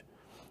dead.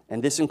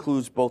 And this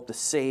includes both the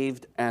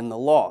saved and the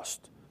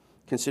lost.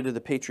 Consider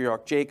the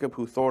patriarch Jacob,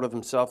 who thought of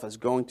himself as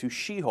going to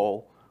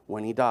Sheol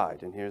when he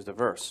died. And here's the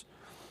verse.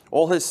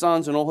 All his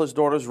sons and all his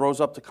daughters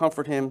rose up to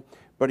comfort him,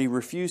 but he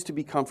refused to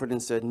be comforted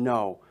and said,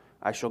 "No,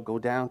 I shall go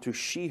down to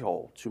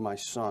Sheol to my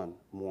son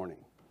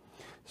mourning."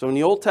 So in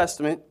the Old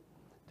Testament,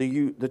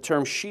 the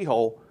term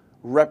Sheol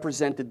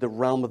represented the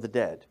realm of the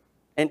dead.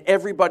 And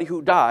everybody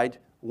who died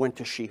went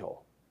to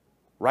Sheol.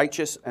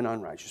 Righteous and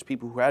unrighteous.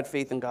 People who had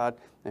faith in God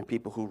and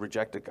people who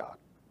rejected God.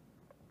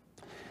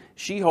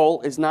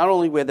 Sheol is not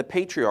only where the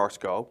patriarchs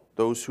go,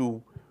 those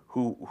who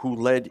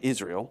led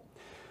Israel,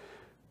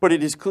 but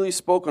it is clearly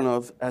spoken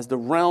of as the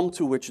realm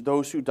to which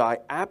those who die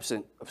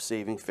absent of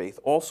saving faith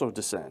also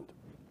descend.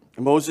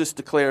 And Moses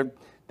declared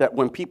that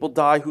when people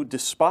die who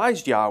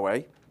despised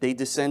Yahweh, they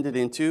descended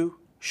into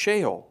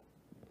Sheol,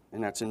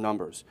 and that's in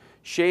Numbers.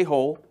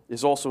 Sheol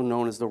is also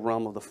known as the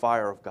realm of the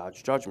fire of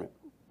God's judgment.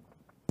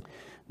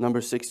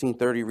 Numbers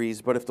 16:30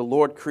 reads, "But if the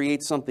Lord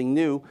creates something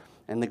new,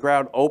 and the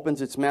ground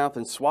opens its mouth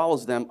and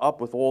swallows them up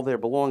with all their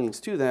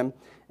belongings to them,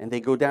 and they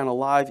go down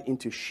alive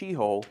into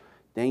Sheol,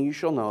 then you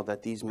shall know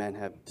that these men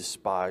have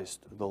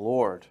despised the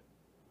Lord."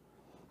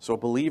 So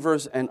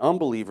believers and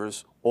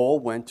unbelievers all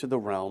went to the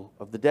realm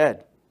of the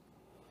dead.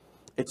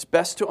 It's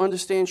best to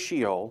understand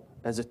Sheol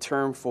as a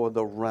term for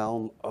the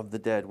realm of the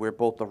dead, where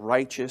both the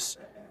righteous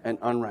and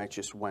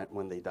unrighteous went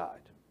when they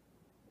died.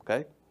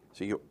 Okay?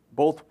 So you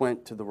both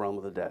went to the realm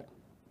of the dead.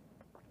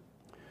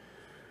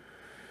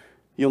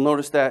 You'll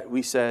notice that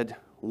we said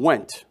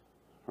went,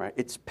 right?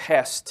 It's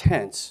past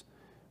tense,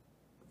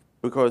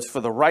 because for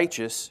the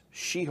righteous,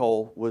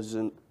 Sheol was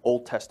an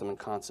Old Testament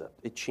concept.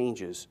 It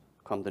changes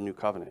come the New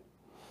Covenant.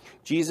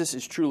 Jesus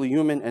is truly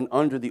human, and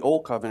under the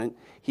Old Covenant,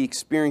 He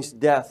experienced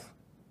death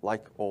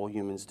like all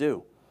humans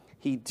do.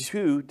 He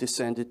too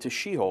descended to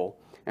Sheol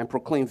and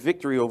proclaimed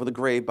victory over the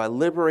grave by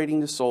liberating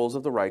the souls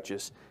of the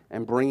righteous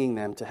and bringing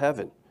them to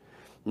heaven.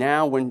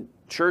 Now, when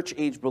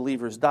church-age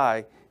believers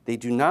die, they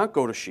do not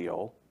go to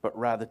Sheol, but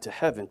rather to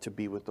heaven to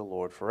be with the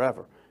Lord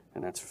forever.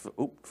 And that's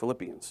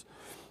Philippians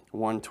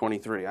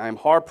 1:23. I am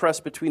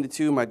hard-pressed between the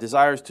two. My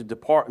desire is to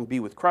depart and be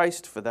with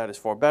Christ, for that is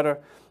far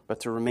better, but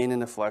to remain in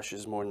the flesh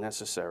is more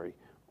necessary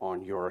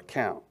on your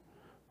account.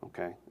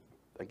 Okay?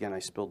 Again, I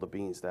spilled the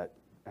beans. That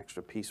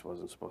extra piece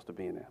wasn't supposed to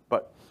be in there.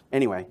 But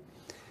anyway,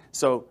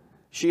 so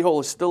Sheol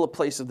is still a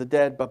place of the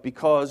dead, but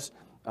because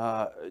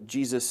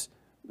Jesus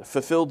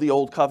fulfilled the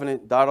old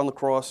covenant, died on the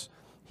cross,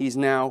 he's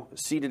now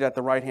seated at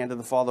the right hand of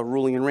the Father,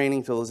 ruling and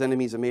reigning till his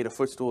enemies are made a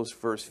footstool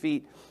for his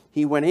feet.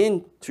 He went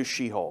into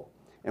Sheol.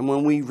 And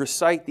when we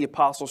recite the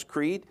Apostles'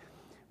 Creed,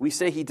 we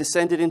say he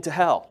descended into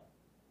hell.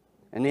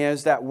 And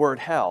there's that word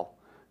hell,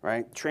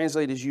 right?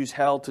 Translators use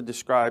hell to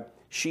describe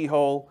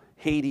Sheol,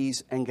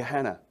 Hades, and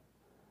Gehenna.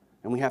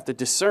 And we have to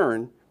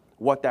discern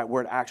what that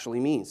word actually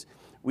means.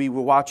 We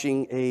were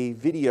watching a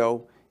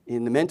video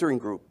in the mentoring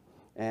group,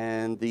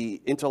 and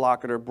the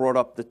interlocutor brought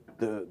up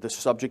the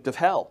subject of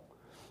hell.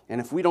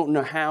 And if we don't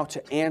know how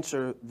to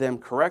answer them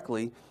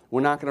correctly,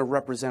 we're not going to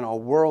represent our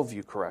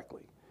worldview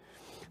correctly.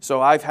 So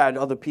I've had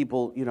other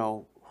people,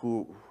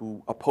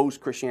 who oppose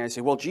Christianity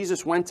say, well,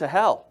 Jesus went to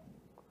hell.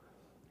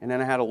 And then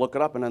I had to look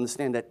it up and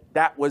understand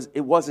that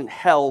it wasn't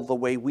hell the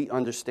way we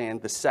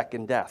understand the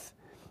second death.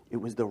 It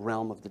was the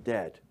realm of the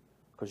dead,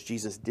 because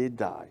Jesus did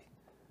die,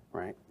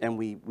 right? And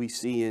we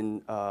see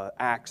in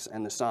Acts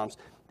and the Psalms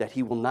that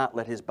he will not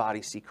let his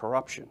body see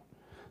corruption.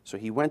 So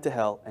he went to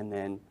hell and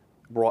then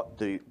brought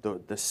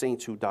the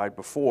saints who died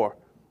before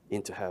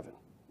into heaven.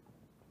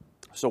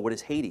 So what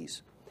is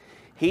Hades?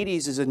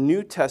 Hades is a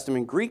New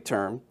Testament Greek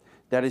term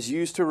that is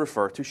used to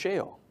refer to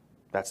Sheol.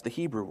 That's the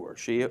Hebrew word.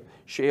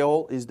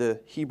 Sheol is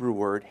the Hebrew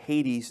word.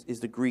 Hades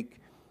is the Greek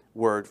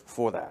word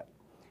for that.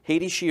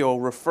 Hades, Sheol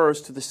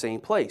refers to the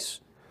same place.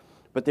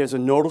 But there's a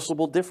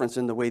noticeable difference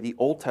in the way the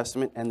Old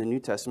Testament and the New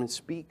Testament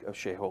speak of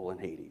Sheol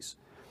and Hades.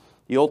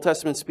 The Old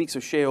Testament speaks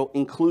of Sheol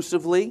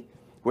inclusively,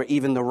 where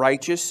even the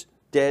righteous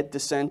dead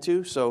descend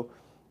to. So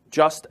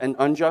just and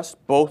unjust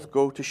both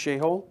go to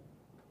Sheol.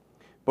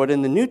 But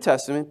in the New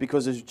Testament,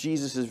 because of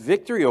Jesus'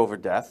 victory over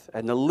death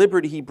and the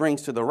liberty he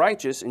brings to the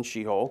righteous in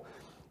Sheol,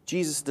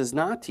 Jesus does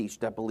not teach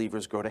that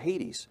believers go to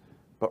Hades,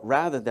 but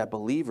rather that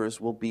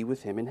believers will be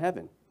with him in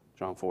heaven.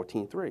 John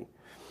 14:3.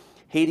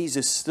 Hades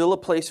is still a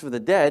place for the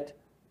dead,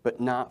 but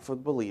not for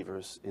the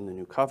believers in the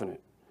new covenant.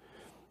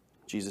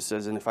 Jesus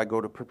says, and if I go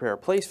to prepare a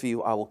place for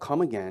you, I will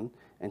come again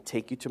and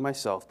take you to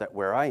myself, that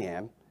where I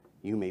am,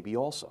 you may be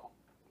also.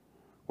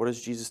 What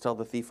does Jesus tell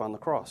the thief on the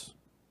cross?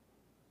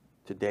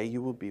 Today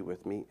you will be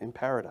with me in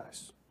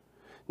paradise.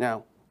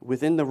 Now,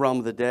 within the realm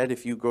of the dead,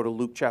 if you go to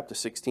Luke chapter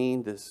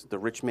 16, the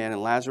rich man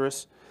and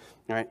Lazarus,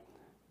 right?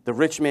 The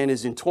rich man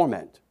is in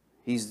torment.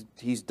 He's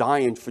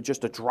dying for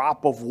just a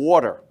drop of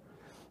water.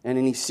 And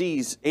then he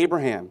sees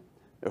Abraham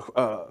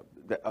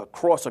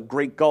across a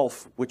great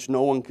gulf, which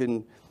no one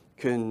can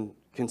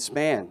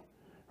span.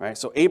 Right?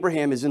 So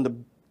Abraham is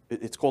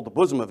it's called the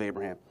bosom of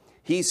Abraham.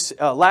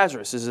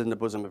 Lazarus is in the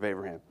bosom of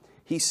Abraham.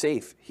 He's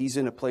safe. He's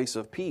in a place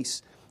of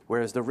peace,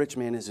 whereas the rich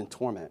man is in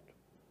torment.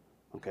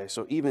 Okay,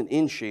 so even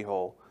in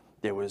Sheol,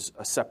 there was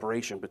a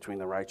separation between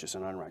the righteous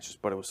and unrighteous,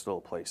 but it was still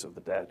a place of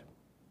the dead.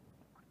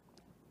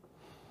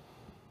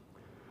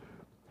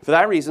 For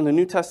that reason, the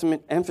New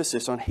Testament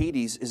emphasis on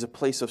Hades is a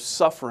place of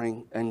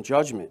suffering and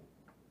judgment.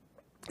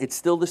 It's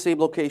still the same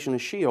location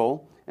as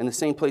Sheol and the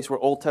same place where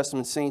Old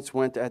Testament saints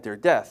went at their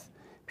death.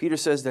 Peter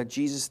says that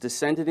Jesus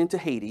descended into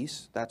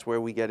Hades. That's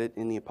where we get it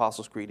in the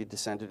Apostles' Creed. He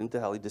descended into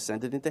hell. He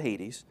descended into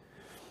Hades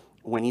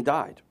when he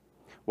died.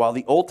 While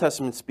the Old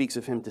Testament speaks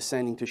of him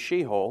descending to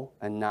Sheol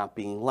and not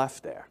being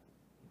left there.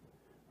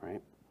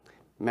 Right?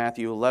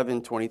 Matthew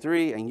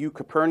 11:23, and you,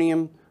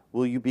 Capernaum,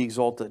 will you be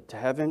exalted to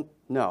heaven?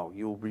 No,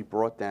 you will be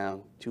brought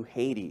down to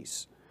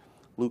Hades.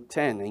 Luke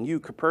 10, and you,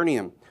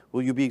 Capernaum,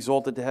 will you be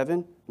exalted to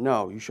heaven?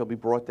 No, you shall be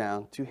brought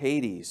down to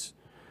Hades.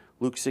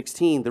 Luke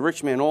 16, the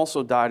rich man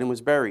also died and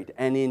was buried,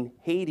 and in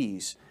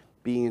Hades,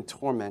 being in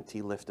torment,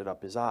 he lifted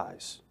up his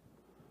eyes.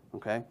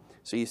 Okay?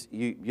 So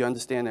you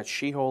understand that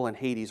Sheol and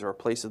Hades are a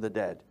place of the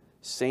dead.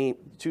 Same,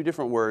 two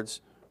different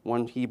words,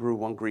 one Hebrew,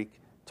 one Greek,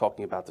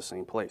 talking about the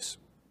same place.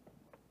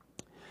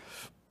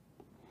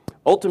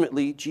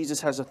 Ultimately,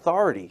 Jesus has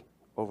authority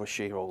over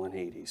Sheol and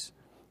Hades.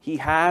 He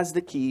has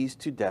the keys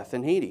to death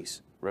and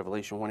Hades,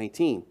 Revelation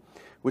 1:18,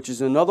 which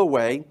is another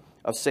way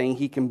of saying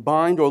he can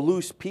bind or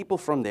loose people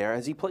from there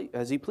as he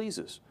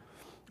pleases.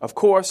 Of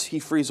course, he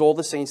frees all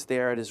the saints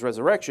there at his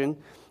resurrection,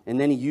 and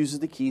then he uses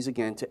the keys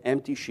again to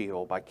empty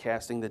Sheol by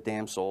casting the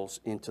damned souls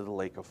into the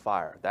lake of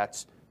fire.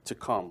 That's to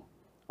come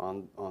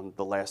on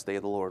the last day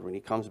of the Lord. When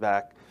he comes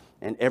back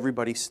and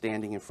everybody's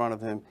standing in front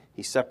of him,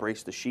 he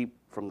separates the sheep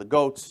from the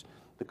goats.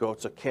 The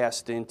goats are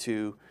cast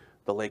into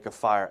the lake of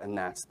fire, and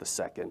that's the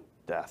second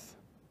death,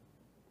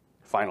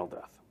 final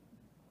death.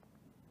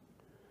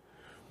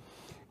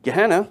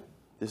 Gehenna,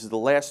 this is the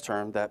last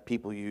term that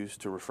people use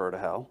to refer to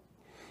hell,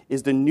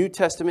 is the New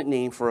Testament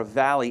name for a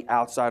valley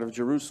outside of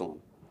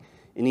Jerusalem.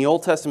 In the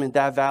Old Testament,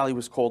 that valley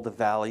was called the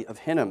Valley of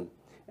Hinnom,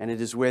 and it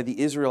is where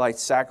the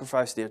Israelites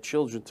sacrificed their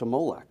children to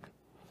Molech.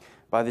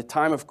 By the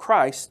time of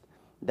Christ,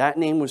 that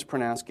name was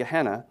pronounced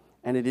Gehenna,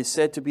 and it is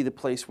said to be the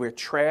place where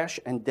trash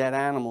and dead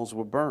animals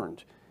were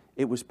burned.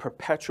 It was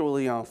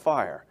perpetually on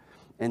fire,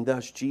 and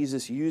thus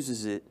Jesus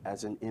uses it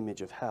as an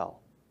image of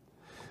hell.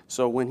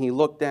 So when he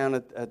looked down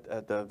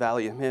at the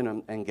Valley of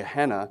Hinnom and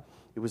Gehenna,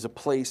 it was a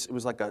place, it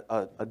was like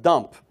a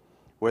dump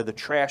where the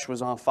trash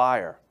was on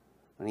fire.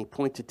 And he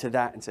pointed to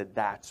that and said,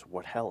 that's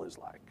what hell is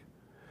like.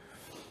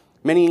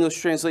 Many English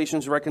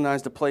translations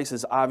recognize the place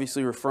as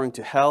obviously referring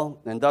to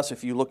hell, and thus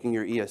if you look in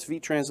your ESV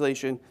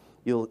translation,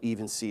 you'll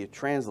even see it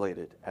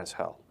translated as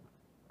hell.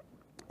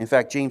 In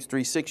fact, James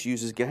 3:6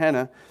 uses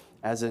Gehenna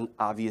as an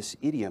obvious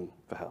idiom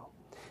for hell.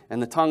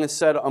 And the tongue is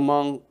set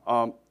among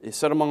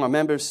our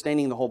members,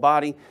 staining the whole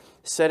body,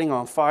 setting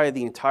on fire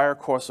the entire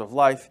course of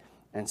life,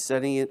 and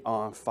setting it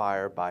on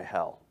fire by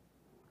hell.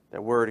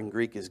 That word in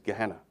Greek is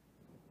Gehenna.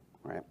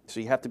 Right? So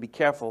you have to be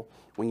careful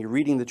when you're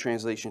reading the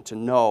translation to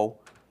know,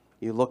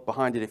 you look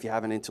behind it if you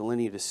have an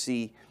interlinear to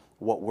see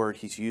what word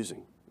he's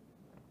using.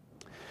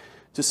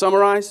 To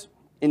summarize,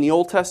 in the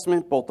Old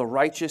Testament, both the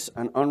righteous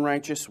and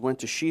unrighteous went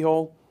to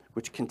Sheol,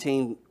 which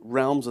contained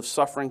realms of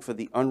suffering for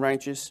the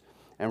unrighteous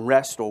and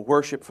rest or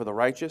worship for the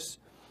righteous.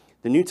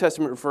 The New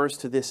Testament refers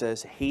to this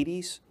as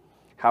Hades.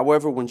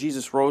 However, when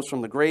Jesus rose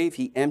from the grave,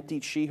 he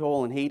emptied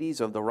Sheol and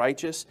Hades of the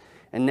righteous.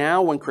 And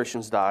now when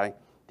Christians die,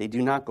 they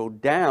do not go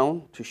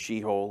down to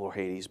Sheol or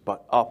Hades,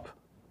 but up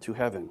to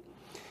heaven.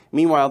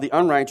 Meanwhile, the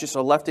unrighteous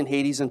are left in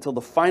Hades until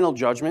the final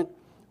judgment,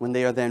 when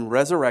they are then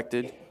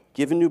resurrected,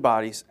 given new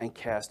bodies, and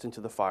cast into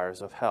the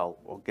fires of hell,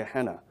 or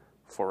Gehenna,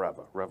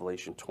 forever.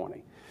 Revelation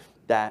 20.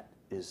 That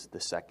is the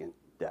second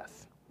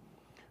death.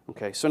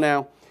 Okay, so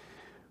now,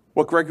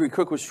 what Gregory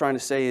Cook was trying to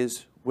say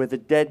is, where the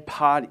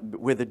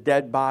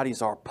dead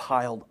bodies are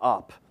piled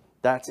up,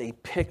 that's a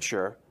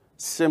picture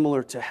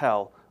similar to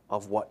hell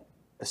of what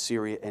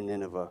Assyria and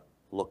Nineveh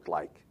looked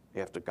like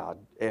after God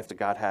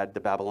had the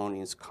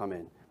Babylonians come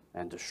in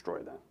and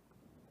destroy them.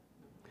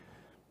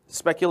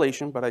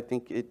 Speculation, but I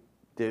think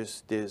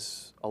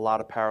there's a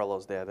lot of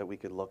parallels there that we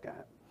could look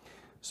at.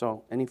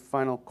 So, any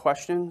final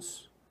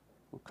questions?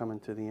 We're coming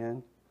to the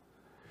end.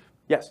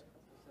 Yes?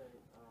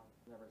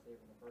 Never saved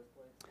in the first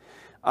place?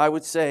 I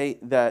would say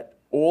that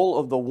all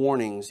of the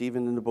warnings,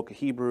 even in the book of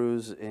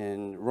Hebrews,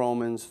 in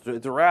Romans,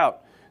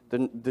 throughout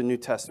the New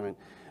Testament,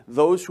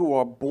 those who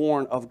are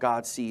born of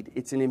God's seed,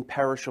 it's an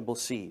imperishable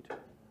seed,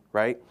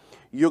 right?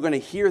 You're going to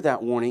hear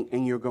that warning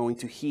and you're going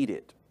to heed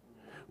it.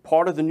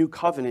 Part of the new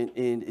covenant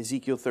in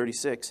Ezekiel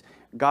 36,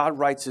 God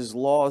writes his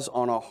laws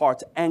on our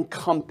hearts and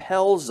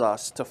compels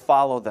us to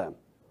follow them.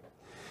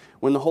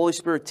 When the Holy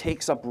Spirit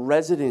takes up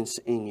residence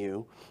in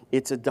you,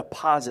 it's a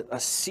deposit, a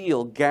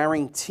seal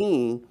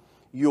guaranteeing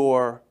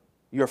your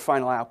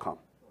final outcome.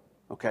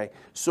 Okay?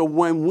 So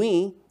when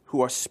we,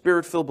 who are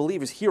spirit-filled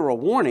believers, hear a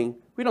warning,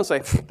 we don't say,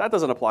 that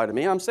doesn't apply to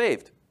me, I'm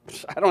saved.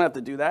 I don't have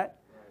to do that.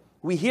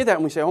 We hear that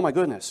and we say, oh my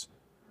goodness,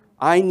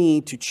 I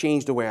need to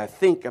change the way I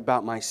think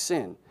about my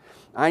sin.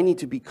 I need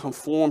to be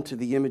conformed to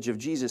the image of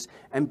Jesus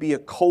and be a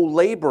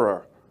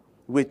co-laborer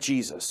with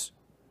Jesus,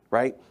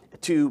 right?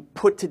 To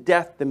put to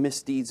death the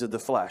misdeeds of the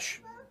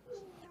flesh,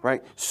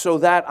 right? So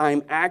that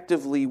I'm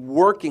actively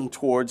working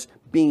towards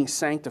being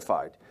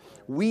sanctified.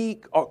 We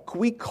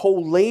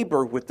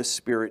co-labor with the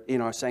Spirit in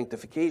our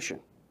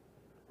sanctification,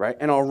 right?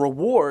 And our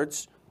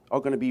rewards are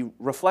going to be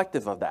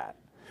reflective of that.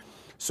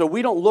 So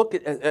we don't look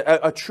at,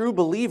 a true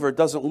believer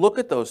doesn't look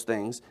at those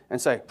things and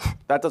say,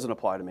 that doesn't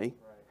apply to me.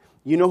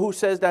 You know who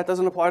says that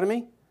doesn't apply to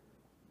me?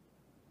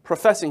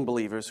 Professing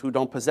believers who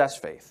don't possess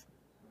faith.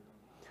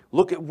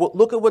 Look at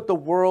what the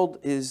world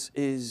is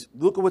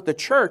look at what the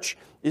church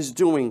is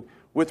doing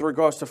with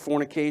regards to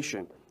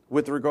fornication,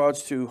 with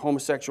regards to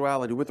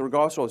homosexuality, with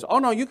regards to all this. Oh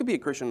no, you could be a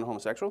Christian and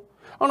homosexual.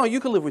 Oh no, you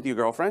can live with your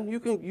girlfriend. You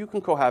can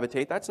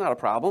cohabitate. That's not a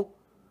problem.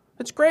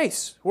 It's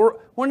grace. We're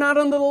not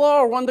under the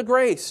law, we're under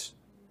grace.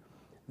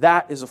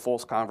 That is a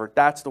false convert.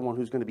 That's the one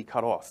who's going to be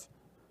cut off.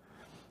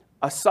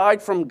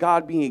 Aside from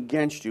God being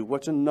against you,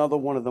 what's another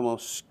one of the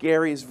most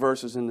scariest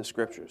verses in the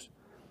scriptures?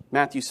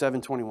 Matthew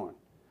 7:21.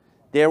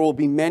 There will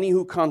be many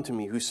who come to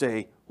me who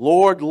say,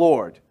 Lord,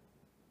 Lord.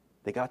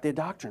 They got their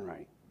doctrine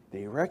right.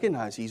 They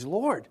recognize he's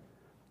Lord.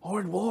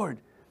 Lord, Lord.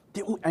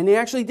 And they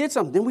actually did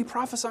something. Didn't we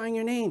prophesy in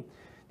your name?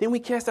 Didn't we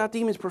cast out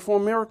demons,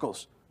 perform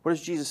miracles? What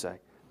does Jesus say?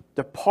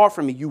 Depart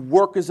from me, you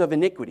workers of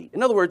iniquity.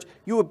 In other words,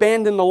 you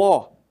abandon the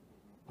law.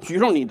 You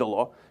don't need the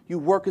law. You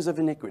workers of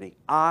iniquity.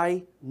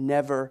 I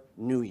never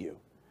knew you.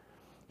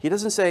 He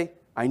doesn't say,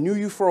 I knew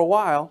you for a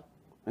while,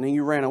 and then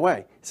you ran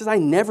away. He says, I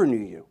never knew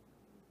you.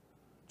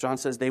 John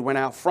says they went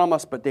out from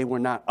us, but they were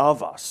not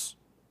of us.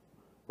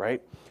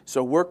 Right?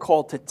 So we're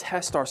called to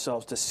test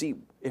ourselves to see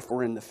if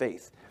we're in the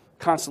faith.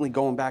 Constantly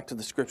going back to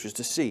the scriptures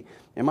to see,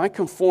 am I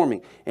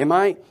conforming? Am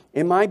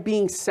I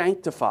being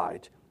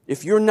sanctified?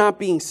 If you're not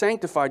being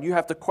sanctified, you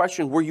have to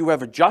question, were you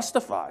ever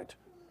justified?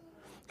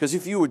 Because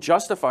if you were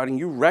justified and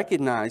you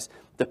recognize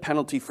the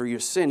penalty for your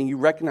sin and you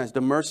recognize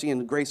the mercy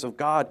and the grace of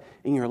God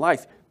in your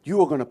life,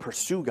 you are going to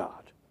pursue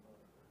God.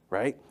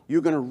 right?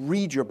 You're going to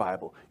read your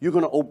Bible. You're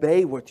going to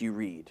obey what you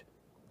read,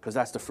 because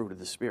that's the fruit of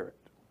the Spirit.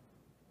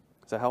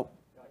 Does that help?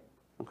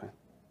 Okay.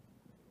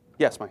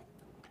 Yes, Mike.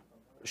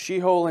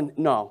 Sheol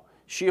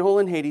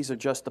and Hades are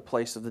just the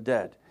place of the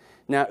dead.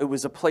 Now, it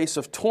was a place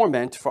of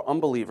torment for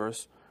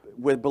unbelievers,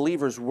 where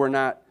believers were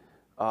not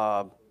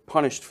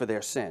punished for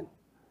their sin.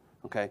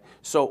 Okay?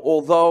 So,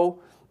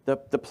 although the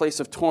place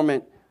of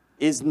torment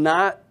is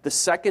not the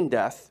second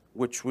death,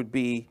 which would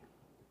be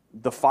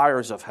the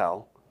fires of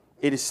hell,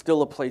 it is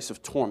still a place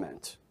of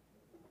torment.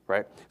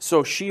 Right?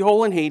 So,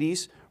 Sheol and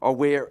Hades are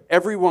where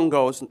everyone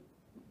goes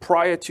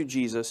prior to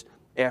Jesus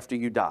after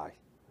you die.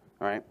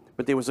 All right?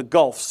 But there was a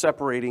gulf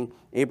separating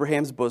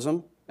Abraham's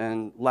bosom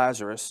and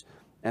Lazarus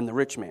and the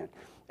rich man.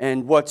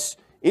 And what's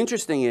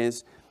interesting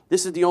is,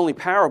 this is the only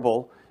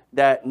parable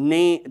that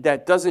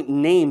doesn't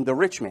name the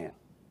rich man.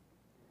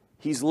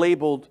 He's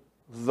labeled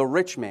the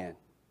rich man.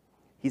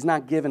 He's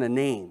not given a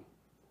name,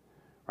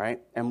 right?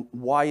 And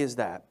why is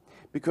that?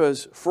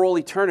 Because for all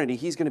eternity,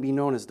 he's going to be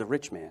known as the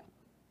rich man,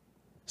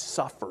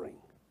 suffering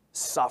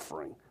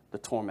the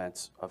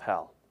torments of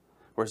hell.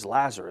 Whereas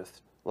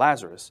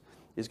Lazarus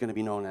is going to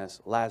be known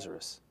as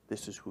Lazarus.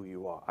 This is who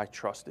you are. I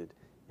trusted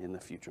in the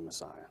future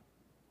Messiah.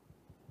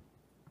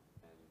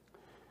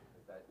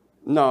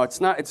 No, it's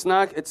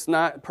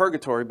not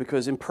purgatory,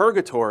 because in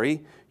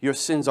purgatory, your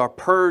sins are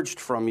purged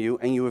from you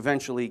and you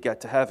eventually get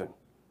to heaven.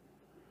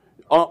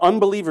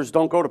 Unbelievers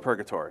don't go to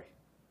purgatory,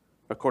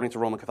 according to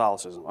Roman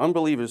Catholicism.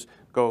 Unbelievers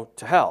go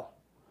to hell.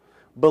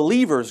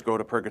 Believers go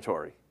to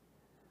purgatory,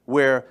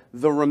 where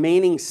the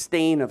remaining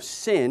stain of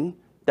sin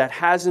that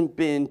hasn't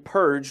been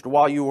purged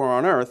while you were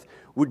on earth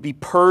would be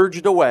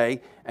purged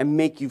away and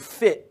make you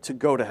fit to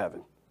go to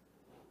heaven.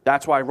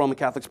 That's why Roman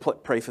Catholics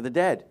pray for the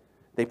dead.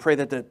 They pray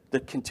that the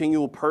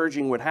continual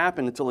purging would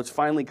happen until it's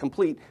finally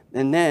complete,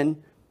 and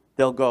then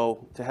they'll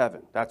go to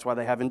heaven. That's why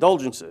they have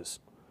indulgences.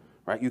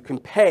 Right? You can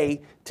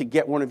pay to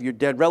get one of your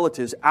dead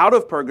relatives out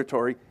of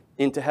purgatory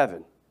into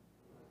heaven.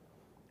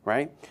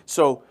 Right?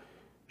 So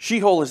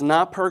Sheol is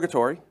not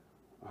purgatory.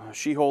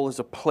 Sheol is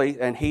a place,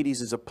 and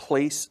Hades is a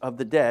place of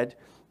the dead.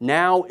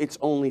 Now it's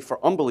only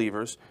for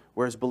unbelievers,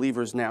 whereas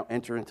believers now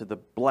enter into the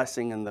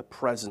blessing and the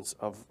presence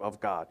of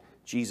God.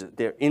 Jesus,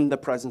 they're in the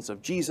presence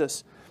of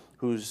Jesus,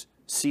 who's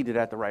seated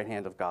at the right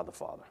hand of God the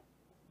Father.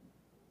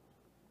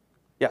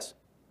 Yes?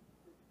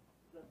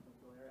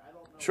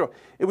 Sure.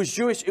 It was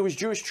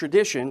Jewish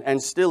tradition,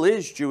 and still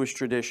is Jewish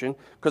tradition,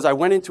 because I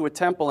went into a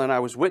temple and I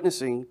was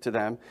witnessing to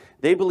them.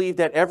 They believe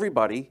that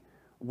everybody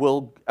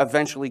will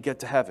eventually get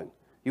to heaven.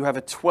 You have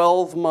a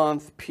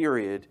 12-month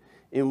period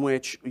in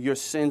which your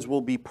sins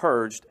will be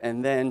purged,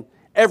 and then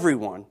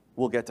everyone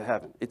will get to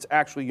heaven. It's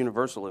actually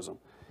universalism.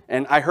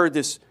 And I heard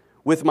this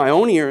with my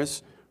own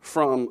ears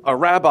from a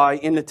rabbi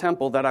in the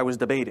temple that I was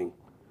debating.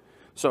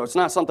 So it's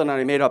not something that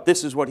I made up.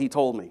 This is what he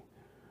told me.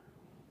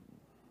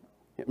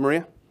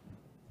 Maria?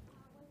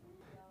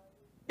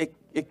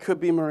 It could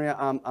be Maria.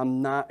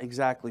 I'm not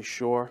exactly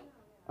sure.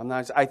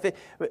 I think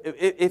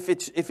if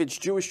it's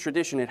Jewish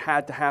tradition, it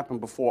had to happen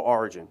before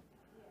origin,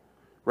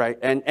 right?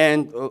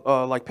 And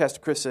like Pastor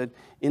Chris said,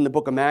 in the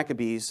book of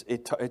Maccabees,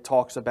 it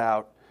talks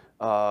about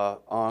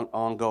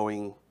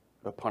ongoing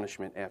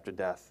punishment after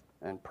death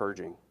and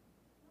purging.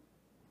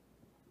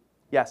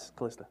 Yes,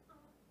 Callista.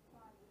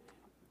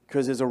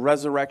 Because there's a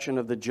resurrection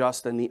of the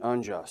just and the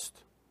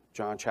unjust.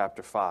 John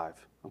chapter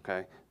 5.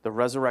 Okay, the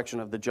resurrection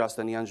of the just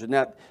and the unjust.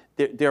 Now,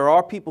 there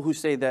are people who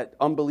say that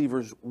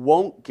unbelievers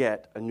won't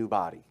get a new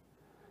body.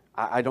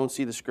 I don't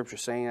see the scripture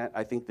saying that.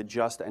 I think the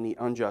just and the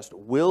unjust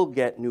will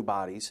get new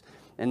bodies,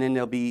 and then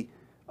they'll be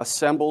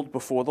assembled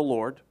before the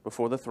Lord,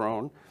 before the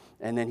throne,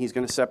 and then he's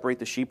going to separate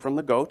the sheep from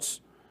the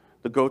goats.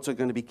 The goats are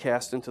going to be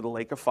cast into the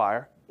lake of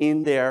fire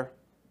in their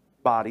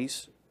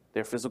bodies,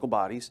 their physical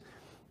bodies.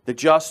 The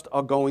just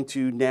are going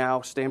to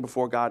now stand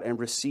before God and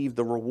receive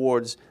the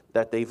rewards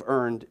that they've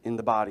earned in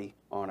the body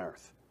on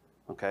earth.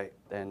 Okay?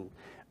 And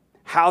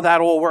how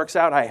that all works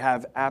out, I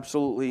have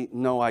absolutely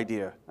no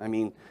idea. I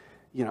mean,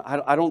 you know,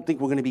 I don't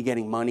think we're going to be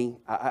getting money.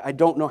 I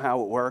don't know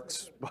how it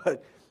works,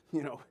 but,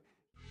 you know.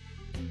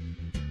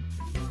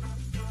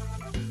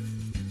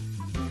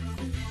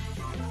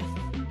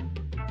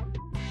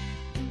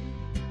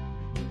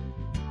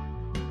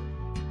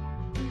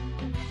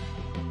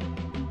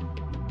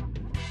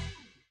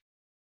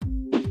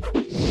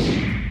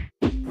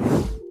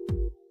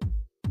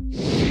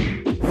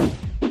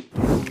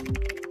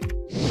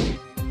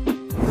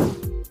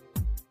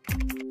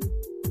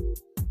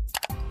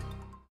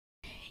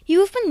 You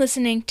have been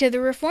listening to the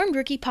Reformed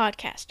Rookie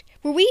Podcast,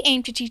 where we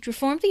aim to teach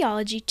Reformed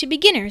theology to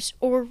beginners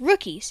or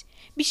rookies.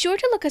 Be sure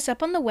to look us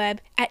up on the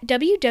web at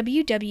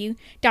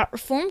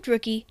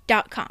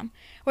www.reformedrookie.com,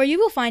 where you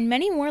will find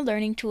many more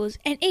learning tools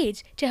and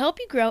aids to help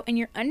you grow in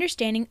your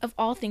understanding of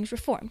all things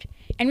Reformed.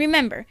 And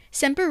remember,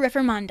 Semper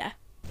Reformanda.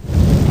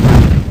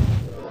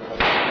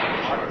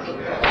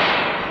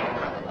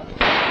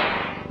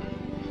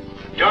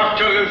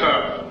 Dr.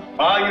 Luther,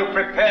 Are you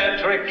prepared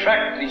to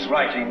retract these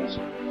writings?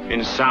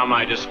 In some,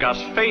 I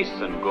discuss faith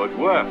and good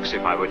works.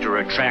 If I were to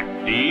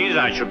retract these,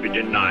 I should be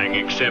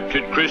denying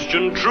accepted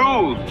Christian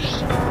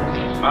truths.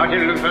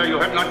 Martin Luther, you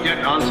have not yet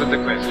answered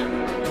the question.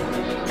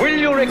 Will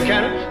you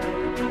recant,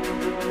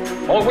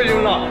 or will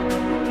you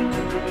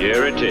not?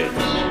 Here it is.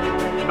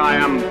 I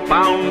am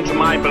bound to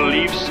my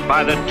beliefs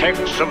by the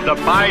texts of the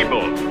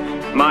Bible.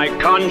 My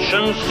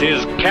conscience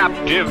is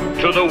captive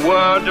to the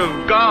Word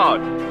of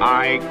God.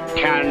 I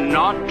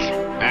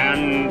cannot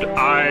and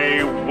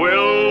I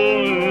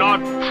will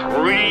not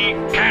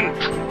recant.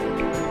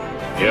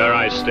 Here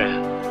I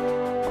stand.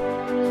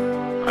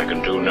 I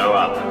can do no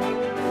other.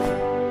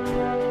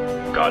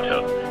 God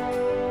help me.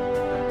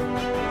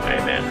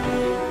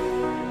 Amen.